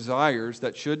 wills, or desires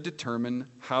that should determine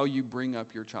how you bring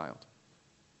up your child.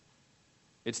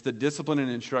 It's the discipline and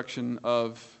instruction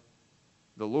of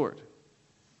the Lord.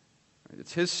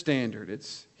 It's his standard.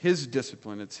 It's his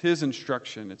discipline. It's his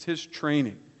instruction. It's his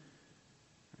training.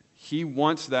 He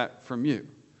wants that from you.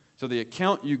 So the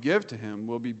account you give to him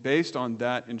will be based on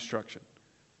that instruction.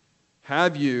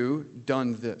 Have you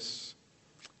done this?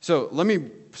 So let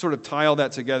me sort of tie all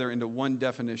that together into one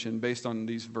definition based on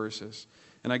these verses.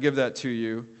 And I give that to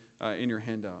you in your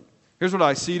handout. Here's what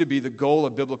I see to be the goal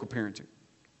of biblical parenting.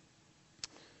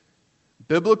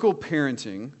 Biblical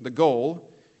parenting, the goal,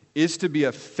 is to be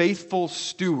a faithful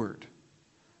steward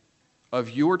of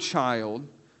your child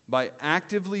by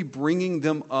actively bringing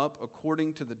them up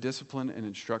according to the discipline and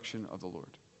instruction of the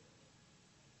Lord.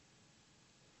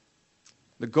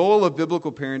 The goal of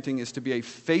biblical parenting is to be a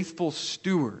faithful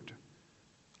steward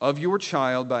of your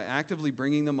child by actively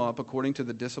bringing them up according to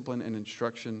the discipline and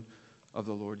instruction of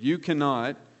the Lord. You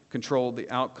cannot control the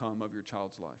outcome of your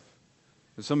child's life.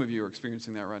 And some of you are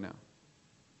experiencing that right now.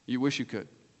 You wish you could,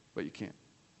 but you can't.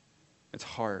 It's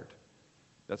hard.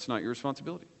 That's not your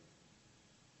responsibility.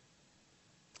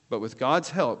 But with God's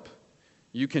help,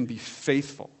 you can be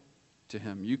faithful to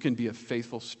him. You can be a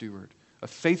faithful steward, a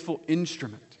faithful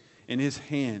instrument in his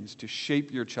hands to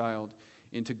shape your child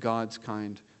into God's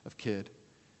kind of kid.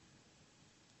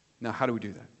 Now, how do we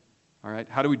do that? All right,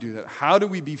 how do we do that? How do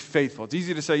we be faithful? It's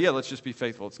easy to say, yeah, let's just be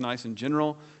faithful. It's nice and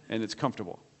general, and it's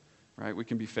comfortable. Right? We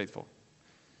can be faithful.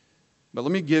 But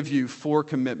let me give you 4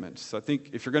 commitments. I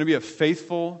think if you're going to be a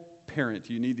faithful parent,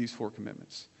 you need these 4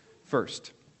 commitments.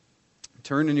 First,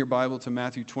 turn in your Bible to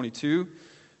Matthew 22,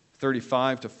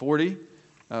 35 to 40.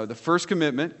 The first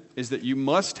commitment is that you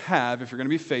must have, if you're going to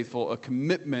be faithful, a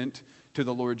commitment to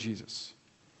the Lord Jesus.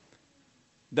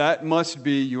 That must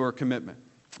be your commitment.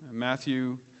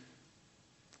 Matthew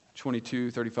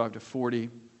 22, 35 to 40.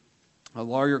 A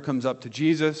lawyer comes up to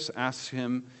Jesus, asks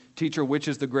him, "Teacher, which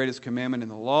is the greatest commandment in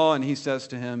the law?" And he says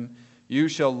to him, "You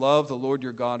shall love the Lord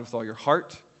your God with all your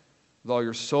heart, with all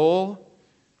your soul,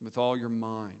 and with all your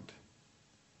mind."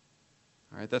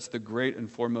 All right, that's the great and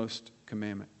foremost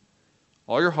commandment.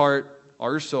 All your heart,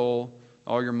 all your soul,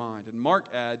 all your mind. And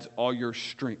Mark adds, all your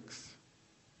strength.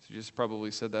 So Jesus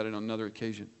probably said that on another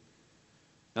occasion.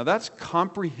 Now that's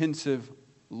comprehensive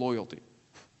loyalty,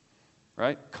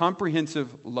 right?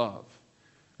 Comprehensive love.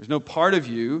 There's no part of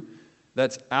you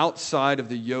that's outside of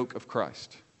the yoke of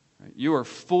Christ. Right? You are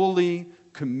fully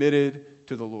committed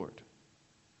to the Lord.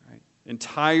 Right?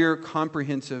 Entire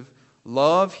comprehensive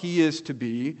love. He is to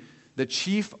be the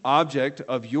chief object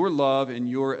of your love and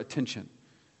your attention,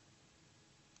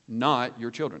 not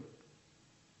your children.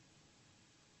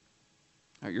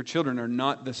 Now, your children are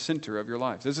not the center of your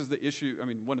life. This is the issue,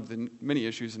 one of the many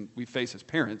issues we face as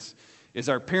parents, is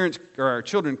our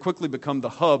children quickly become the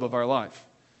hub of our life.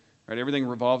 Right? Everything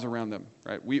revolves around them.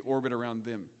 Right? We orbit around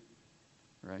them.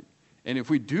 Right? And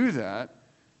if we do that,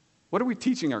 what are we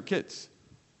teaching our kids?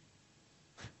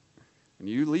 When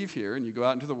you leave here and you go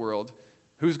out into the world,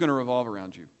 who's going to revolve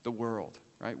around you? The world.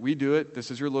 Right? We do it.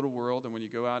 This is your little world. And when you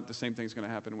go out, the same thing's going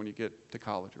to happen when you get to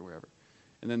college or wherever.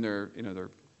 And then they're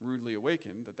rudely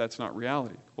awakened that that's not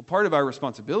reality. Well, part of our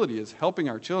responsibility is helping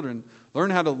our children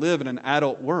learn how to live in an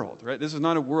adult world, right? This is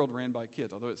not a world ran by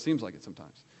kids, although it seems like it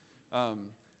sometimes.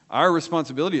 Our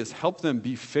responsibility is help them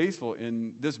be faithful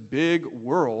in this big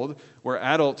world where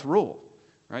adults rule,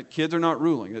 right? Kids are not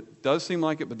ruling. It does seem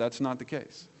like it, but that's not the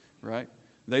case, right?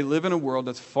 They live in a world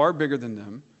that's far bigger than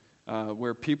them,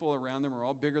 where people around them are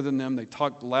all bigger than them, they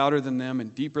talk louder than them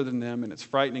and deeper than them, and it's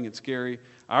frightening and scary.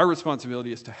 Our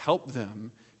responsibility is to help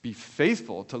them be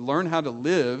faithful, to learn how to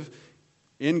live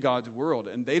in God's world.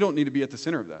 And they don't need to be at the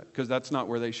center of that, because that's not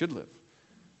where they should live,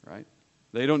 right?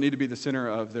 They don't need to be the center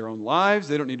of their own lives.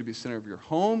 They don't need to be the center of your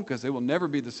home, because they will never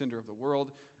be the center of the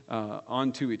world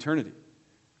onto eternity,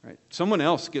 right? Someone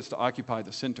else gets to occupy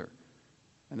the center,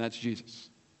 and that's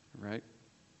Jesus, right?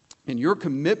 And your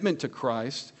commitment to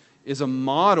Christ is a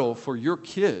model for your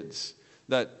kids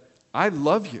that I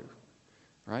love you.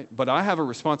 Right? But I have a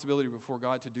responsibility before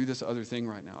God to do this other thing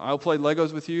right now. I'll play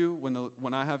Legos with you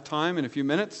when I have time in a few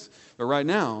minutes. But right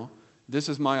now, this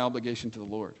is my obligation to the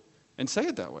Lord. And say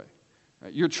it that way.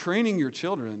 Right? You're training your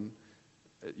children.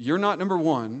 You're not number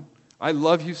one. I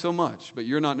love you so much, but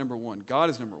you're not number one. God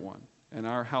is number one. And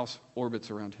our house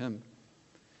orbits around Him.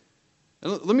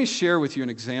 And let me share with you an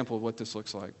example of what this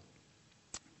looks like.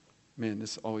 Man,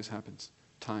 this always happens.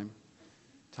 Time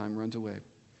runs away.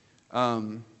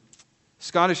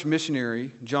 Scottish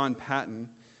missionary John Paton,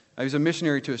 he was a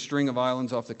missionary to a string of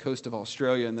islands off the coast of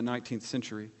Australia in the 19th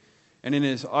century. And in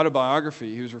his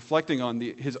autobiography, he was reflecting on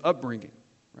his upbringing,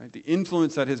 right? The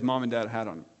influence that his mom and dad had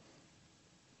on him.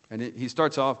 And he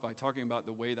starts off by talking about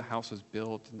the way the house was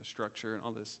built and the structure and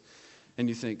all this. And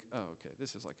you think, oh, okay,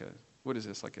 this is like what is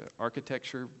this, like an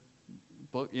architecture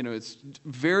book? It's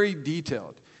very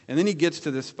detailed. And then he gets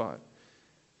to this spot.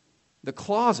 The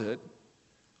closet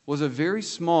was a very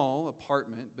small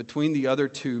apartment between the other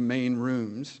two main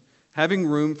rooms, having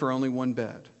room for only one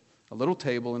bed, a little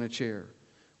table and a chair,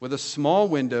 with a small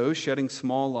window shedding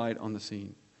small light on the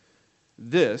scene.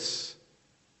 This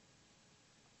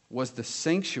was the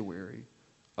sanctuary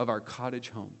of our cottage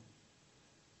home.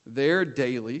 There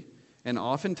daily, and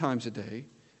oftentimes a day,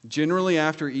 generally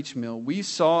after each meal, we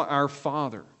saw our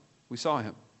Father. We saw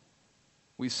Him.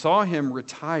 We saw Him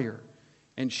retire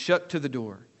and shut to the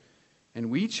door. And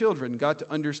we children got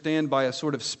to understand by a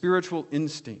sort of spiritual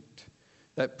instinct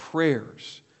that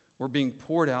prayers were being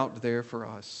poured out there for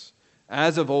us,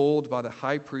 as of old by the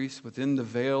high priest within the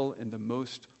veil in the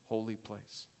most holy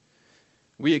place.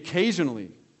 We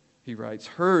occasionally, he writes,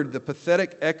 heard the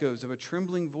pathetic echoes of a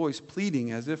trembling voice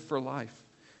pleading as if for life.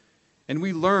 And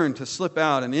we learned to slip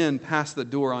out and in past the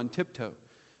door on tiptoe,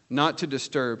 not to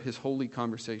disturb his holy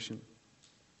conversation.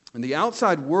 And the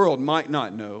outside world might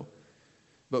not know,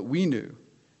 but we knew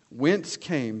whence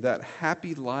came that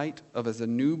happy light of as a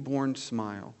newborn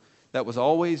smile that was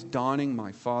always dawning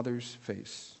my Father's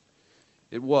face.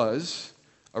 It was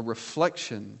a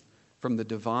reflection from the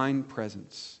divine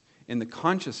presence in the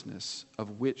consciousness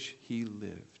of which He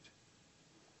lived.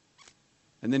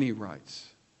 And then he writes,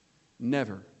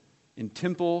 never in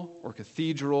temple or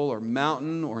cathedral or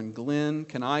mountain or in glen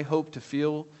can I hope to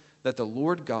feel that the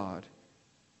Lord God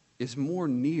is more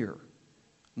near,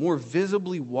 more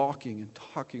visibly walking and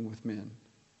talking with men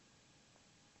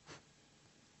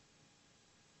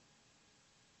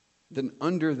than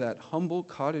under that humble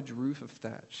cottage roof of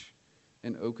thatch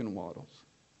and oaken wattles.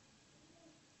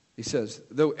 He says,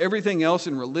 though everything else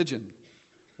in religion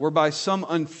were by some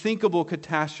unthinkable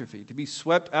catastrophe to be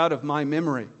swept out of my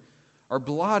memory or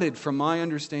blotted from my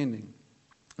understanding,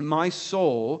 my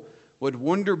soul would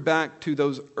wander back to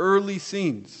those early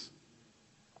scenes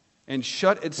and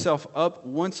shut itself up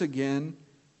once again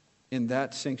in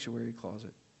that sanctuary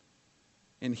closet.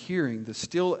 And hearing the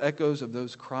still echoes of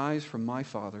those cries from my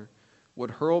Father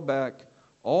would hurl back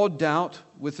all doubt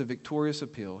with the victorious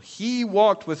appeal. He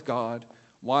walked with God,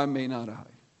 why may not I?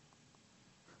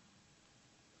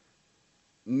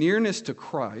 Nearness to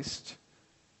Christ,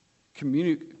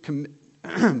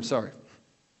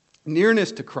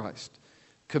 nearness to Christ,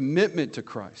 commitment to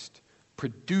Christ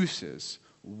produces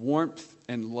warmth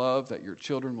and love that your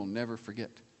children will never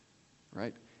forget,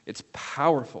 right? It's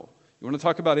powerful. You want to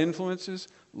talk about influences?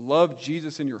 Love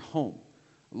Jesus in your home.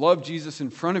 Love Jesus in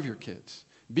front of your kids.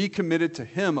 Be committed to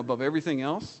him above everything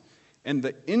else, and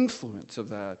the influence of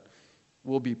that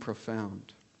will be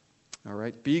profound. All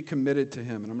right? Be committed to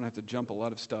him. And I'm going to have to jump a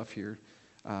lot of stuff here.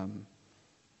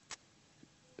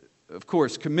 Of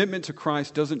course, commitment to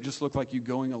Christ doesn't just look like you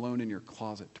going alone in your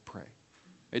closet to pray.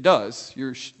 It does.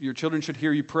 Your children should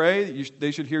hear you pray.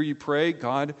 They should hear you pray.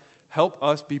 God, help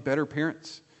us be better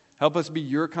parents. Help us be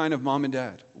your kind of mom and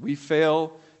dad. We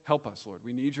fail. Help us, Lord.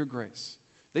 We need your grace.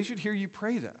 They should hear you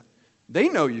pray that. They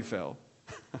know you fail.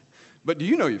 But do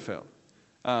you know you fail?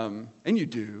 And you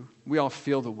do. We all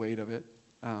feel the weight of it.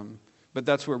 But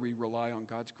that's where we rely on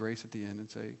God's grace at the end and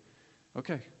say,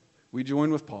 okay, we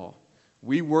join with Paul.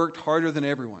 We worked harder than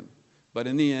everyone. But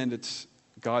in the end, it's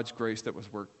God's grace that was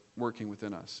working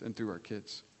within us and through our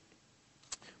kids.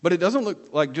 But it doesn't look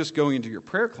like just going into your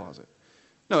prayer closet.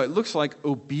 No, it looks like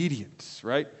obedience,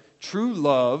 right? True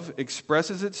love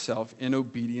expresses itself in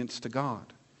obedience to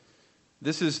God.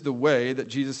 This is the way that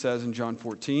Jesus says in John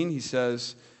 14. He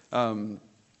says, let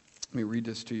me read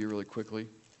this to you really quickly.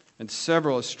 And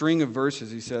a string of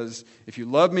verses, he says, if you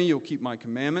love me, you'll keep my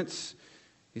commandments.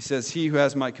 He says, he who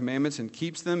has my commandments and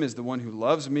keeps them is the one who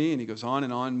loves me. And he goes on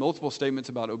and on, multiple statements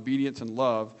about obedience and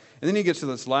love. And then he gets to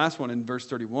this last one in verse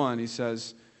 31. He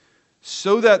says,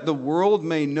 so that the world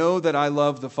may know that I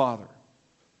love the Father.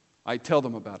 I tell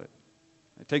them about it.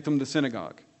 I take them to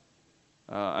synagogue.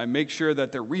 I make sure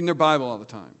that they're reading their Bible all the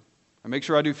time. I make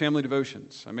sure I do family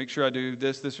devotions. I make sure I do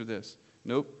this, or this.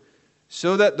 Nope.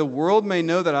 So that the world may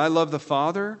know that I love the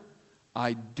Father,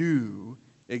 I do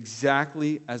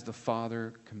exactly as the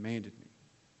Father commanded me.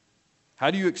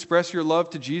 How do you express your love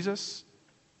to Jesus?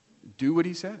 Do what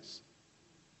he says.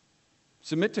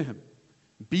 Submit to him.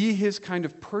 Be his kind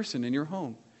of person in your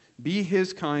home. Be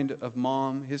his kind of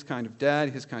mom, his kind of dad,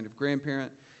 his kind of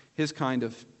grandparent, his kind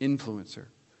of influencer.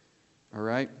 All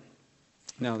right?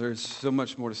 Now, there's so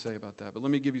much more to say about that, but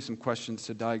let me give you some questions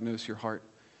to diagnose your heart.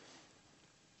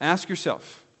 Ask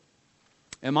yourself,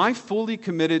 am I fully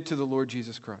committed to the Lord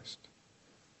Jesus Christ?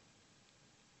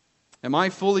 Am I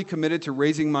fully committed to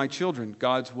raising my children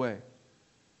God's way?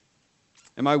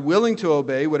 Am I willing to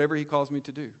obey whatever he calls me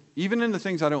to do, even in the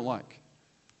things I don't like?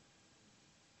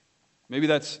 Maybe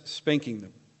that's spanking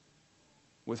them,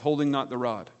 withholding not the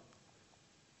rod.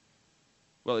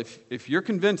 Well, if you're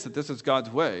convinced that this is God's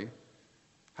way,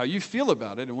 how you feel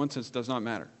about it, in one sense, does not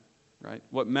matter, right?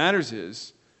 What matters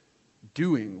is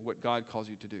doing what God calls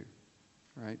you to do,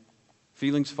 right?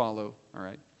 Feelings follow, all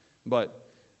right? But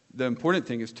the important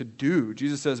thing is to do.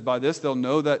 Jesus says, by this they'll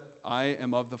know that I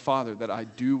am of the Father, that I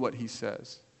do what he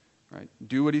says, right?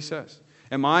 Do what he says.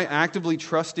 Am I actively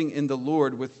trusting in the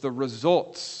Lord with the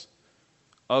results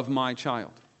of my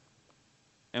child?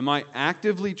 Am I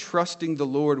actively trusting the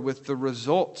Lord with the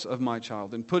results of my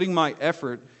child and putting my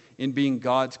effort in being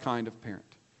God's kind of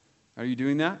parent? Are you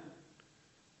doing that?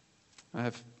 I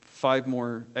have 5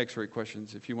 more X-ray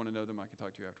questions. If you want to know them, I can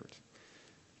talk to you afterwards.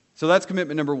 So that's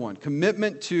commitment number 1.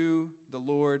 Commitment to the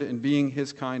Lord and being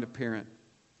his kind of parent.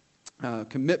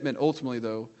 Commitment, ultimately,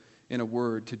 though, in a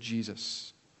word, to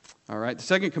Jesus. All right? The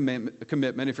second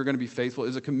commitment, if you're going to be faithful,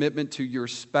 is a commitment to your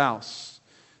spouse.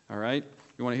 All right?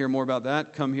 You want to hear more about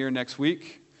that? Come here next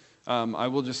week. I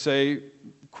will just say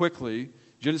quickly,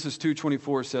 Genesis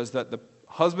 2:24 says that the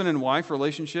husband and wife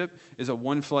relationship is a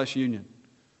one flesh union.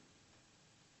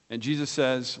 And Jesus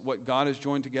says, what God has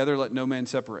joined together, let no man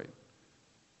separate.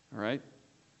 All right?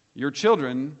 Your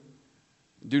children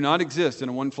do not exist in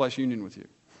a one flesh union with you.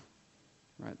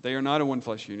 Right? They are not a one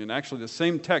flesh union. Actually, the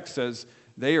same text says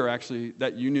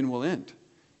that union will end.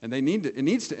 And it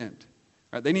needs to end.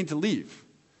 Right? They need to leave.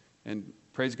 And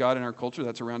praise God, in our culture,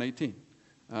 that's around 18.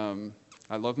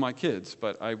 I love my kids,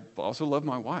 but I also love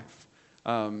my wife.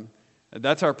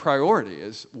 That's our priority,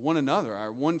 is one another,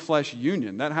 our one flesh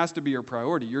union. That has to be your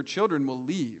priority. Your children will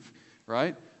leave,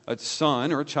 right? A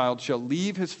son or a child shall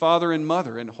leave his father and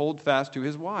mother and hold fast to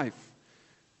his wife,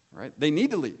 right? They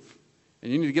need to leave,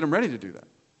 and you need to get them ready to do that.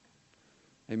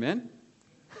 Amen?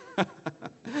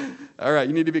 All right,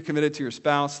 you need to be committed to your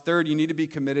spouse. Third, you need to be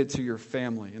committed to your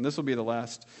family. And this will be the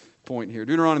last point here.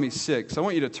 Deuteronomy 6. I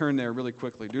want you to turn there really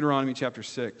quickly. Deuteronomy chapter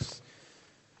 6.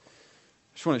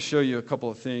 I just want to show you a couple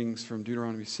of things from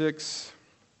Deuteronomy 6.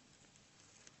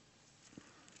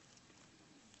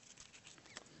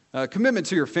 Commitment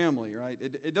to your family, right?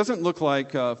 It doesn't look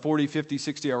like a 40, 50,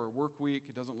 60-hour work week.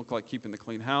 It doesn't look like keeping the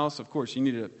clean house. Of course, you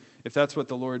need to, if that's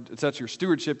your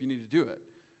stewardship, you need to do it.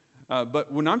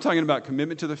 But when I'm talking about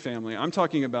commitment to the family, I'm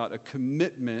talking about a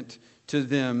commitment to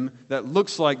them that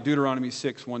looks like Deuteronomy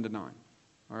 6, 1-9. All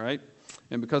right?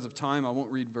 And because of time, I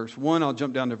won't read verse 1. I'll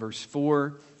jump down to verse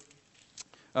 4.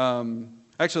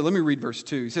 Actually, let me read verse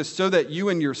 2. He says, so that you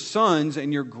and your sons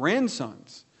and your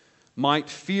grandsons might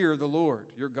fear the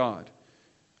Lord, your God.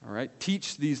 All right?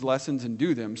 Teach these lessons and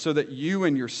do them so that you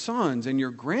and your sons and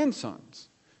your grandsons,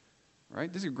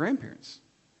 right? These are your grandparents.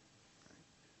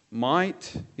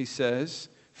 Might, he says,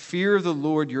 fear the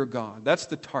Lord your God. That's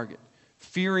the target.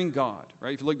 Fearing God,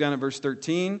 right? If you look down at verse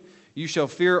 13, you shall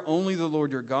fear only the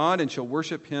Lord your God and shall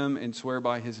worship him and swear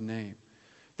by his name.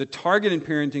 The target in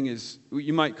parenting is,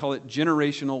 you might call it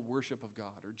generational worship of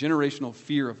God or generational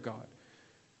fear of God,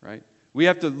 right? We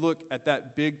have to look at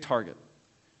that big target.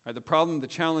 Right? The problem, the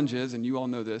challenge is, and you all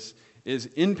know this, is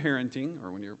in parenting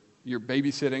or when you're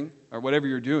babysitting or whatever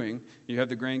you're doing, you have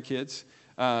the grandkids,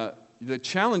 the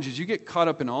challenge is you get caught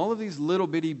up in all of these little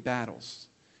bitty battles,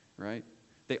 right?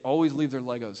 They always leave their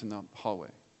Legos in the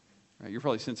hallway. Right? You're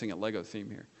probably sensing a Lego theme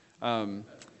here.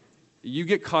 You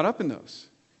get caught up in those.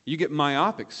 You get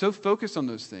myopic, so focused on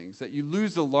those things that you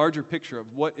lose the larger picture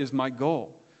of what is my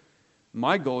goal.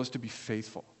 My goal is to be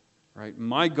faithful, right?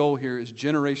 My goal here is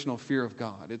generational fear of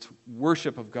God. It's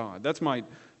worship of God. That's my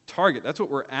target. That's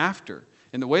what we're after.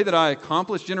 And the way that I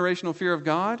accomplish generational fear of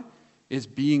God is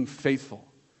being faithful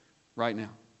right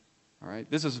now. All right?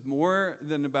 This is more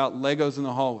than about Legos in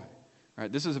the hallway. All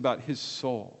right? This is about his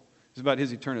soul. This is about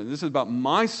his eternity. This is about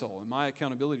my soul and my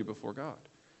accountability before God. All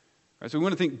right? So we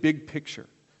want to think big picture.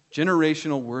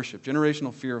 Generational worship,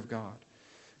 generational fear of God.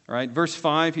 All right? Verse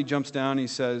 5, he jumps down and he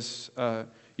says,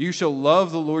 you shall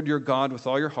love the Lord your God with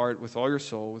all your heart, with all your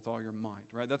soul, with all your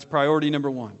might. Right? That's priority number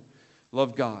 1.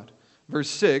 Love God. Verse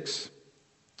 6,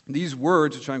 these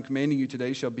words which I'm commanding you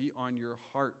today shall be on your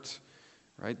heart.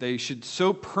 Right? They should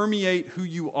so permeate who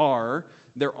you are.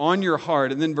 They're on your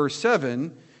heart. And then verse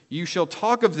 7, you shall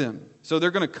talk of them. So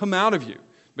they're going to come out of you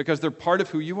because they're part of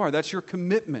who you are. That's your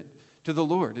commitment to the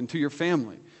Lord and to your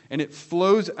family. And it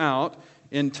flows out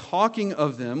in talking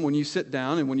of them when you sit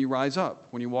down and when you rise up,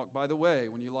 when you walk by the way,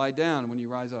 when you lie down, when you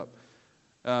rise up.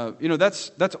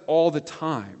 That's all the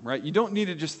time, right? You don't need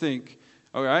to just think,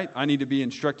 all right, I need to be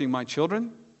instructing my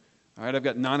children. All right, I've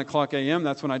got 9 o'clock a.m.,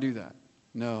 that's when I do that.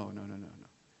 No.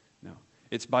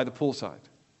 It's by the poolside,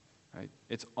 right?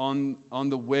 It's on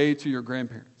the way to your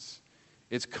grandparents.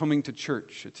 It's coming to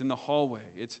church. It's in the hallway.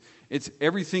 It's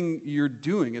everything you're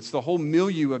doing. It's the whole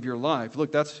milieu of your life.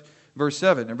 Look, that's verse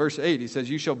 7. And verse 8, he says,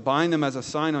 you shall bind them as a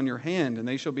sign on your hand, and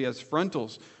they shall be as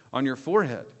frontals on your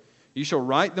forehead. You shall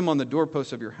write them on the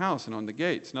doorposts of your house and on the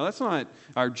gates. Now, that's not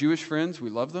our Jewish friends. We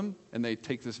love them, and they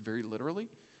take this very literally.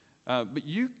 But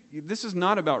this is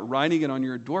not about writing it on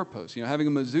your doorpost, having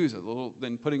a mezuzah,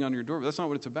 then putting on your door. That's not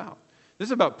what it's about. This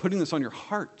is about putting this on your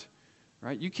heart,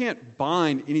 right? You can't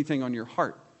bind anything on your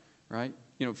heart, right?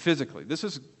 Physically. This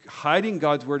is hiding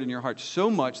God's word in your heart so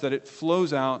much that it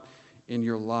flows out in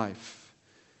your life,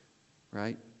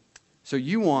 right? So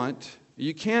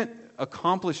you can't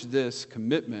accomplish this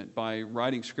commitment by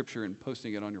writing scripture and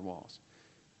posting it on your walls.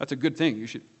 That's a good thing. You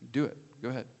should do it. Go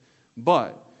ahead.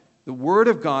 But the Word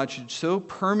of God should so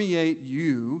permeate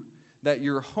you that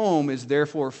your home is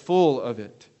therefore full of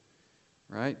it,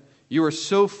 right? You are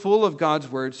so full of God's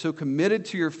Word, so committed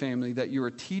to your family that you are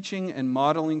teaching and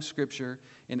modeling Scripture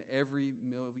in every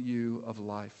milieu of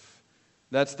life.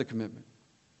 That's the commitment.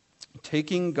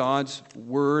 Taking God's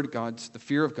Word, the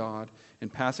fear of God,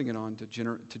 and passing it on to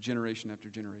generation after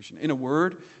generation. In a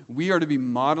word, we are to be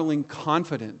modeling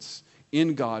confidence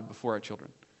in God before our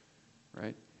children,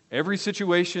 right? Every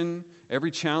situation,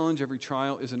 every challenge, every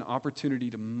trial is an opportunity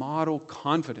to model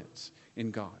confidence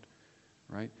in God,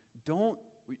 right?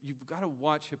 You've got to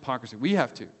watch hypocrisy. We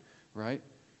have to, right?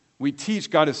 We teach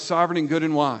God is sovereign and good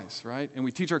and wise, right? And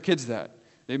we teach our kids that.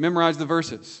 They memorize the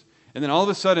verses. And then all of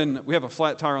a sudden, we have a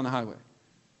flat tire on the highway.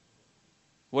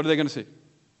 What are they going to see?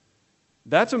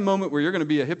 That's a moment where you're going to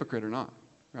be a hypocrite or not,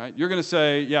 right? You're going to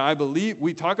say, yeah, I believe,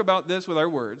 we talk about this with our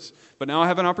words, but now I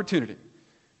have an opportunity.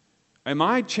 Am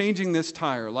I changing this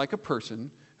tire like a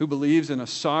person who believes in a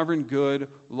sovereign, good,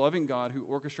 loving God who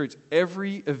orchestrates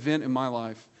every event in my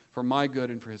life for my good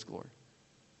and for His glory?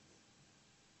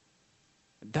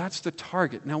 That's the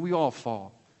target. Now, we all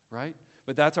fall, right?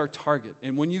 But that's our target.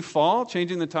 And when you fall,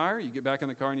 changing the tire, you get back in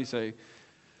the car and you say,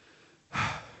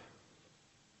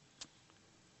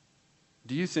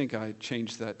 do you think I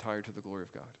changed that tire to the glory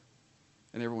of God?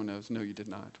 And everyone knows, no, you did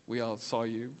not. We all saw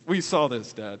you. We saw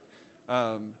this, Dad.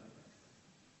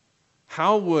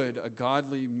 How would a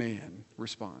godly man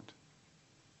respond?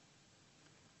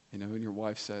 And your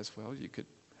wife says, well, you could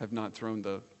have not thrown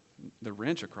the the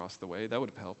wrench across the way. That would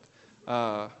have helped.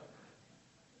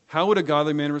 How would a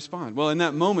godly man respond? Well, in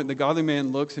that moment, the godly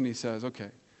man looks and he says,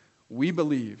 okay, we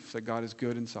believe that God is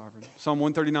good and sovereign. Psalm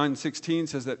 139:16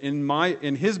 says that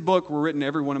in his book were written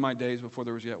every one of my days before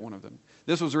there was yet one of them.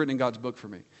 This was written in God's book for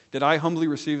me. Did I humbly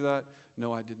receive that?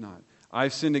 No, I did not.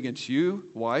 I've sinned against you,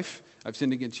 wife. I've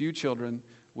sinned against you, children.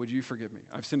 Would you forgive me?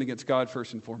 I've sinned against God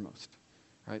first and foremost.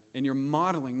 Right? And you're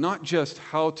modeling not just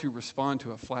how to respond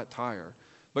to a flat tire,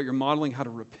 but you're modeling how to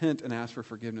repent and ask for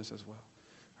forgiveness as well.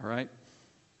 All right?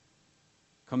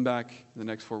 Come back in the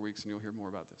next 4 weeks and you'll hear more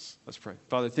about this. Let's pray.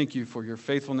 Father, thank you for your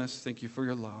faithfulness. Thank you for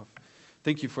your love.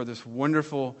 Thank you for this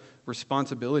wonderful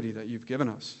responsibility that you've given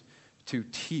us to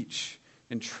teach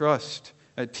and trust,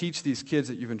 teach these kids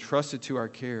that you've entrusted to our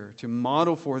care, to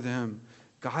model for them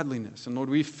godliness. And Lord,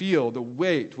 we feel the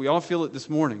weight, we all feel it this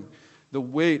morning, the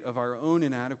weight of our own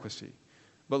inadequacy.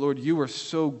 But Lord, you are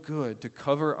so good to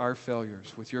cover our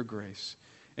failures with your grace.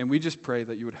 And we just pray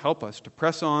that you would help us to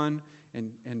press on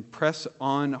and press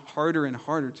on harder and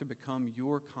harder to become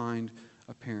your kind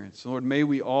of parents. Lord, may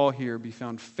we all here be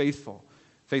found faithful.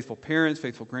 Faithful parents,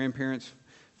 faithful grandparents,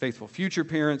 faithful future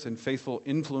parents, and faithful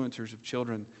influencers of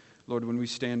children, Lord, when we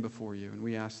stand before you. And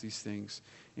we ask these things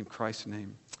in Christ's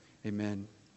name. Amen.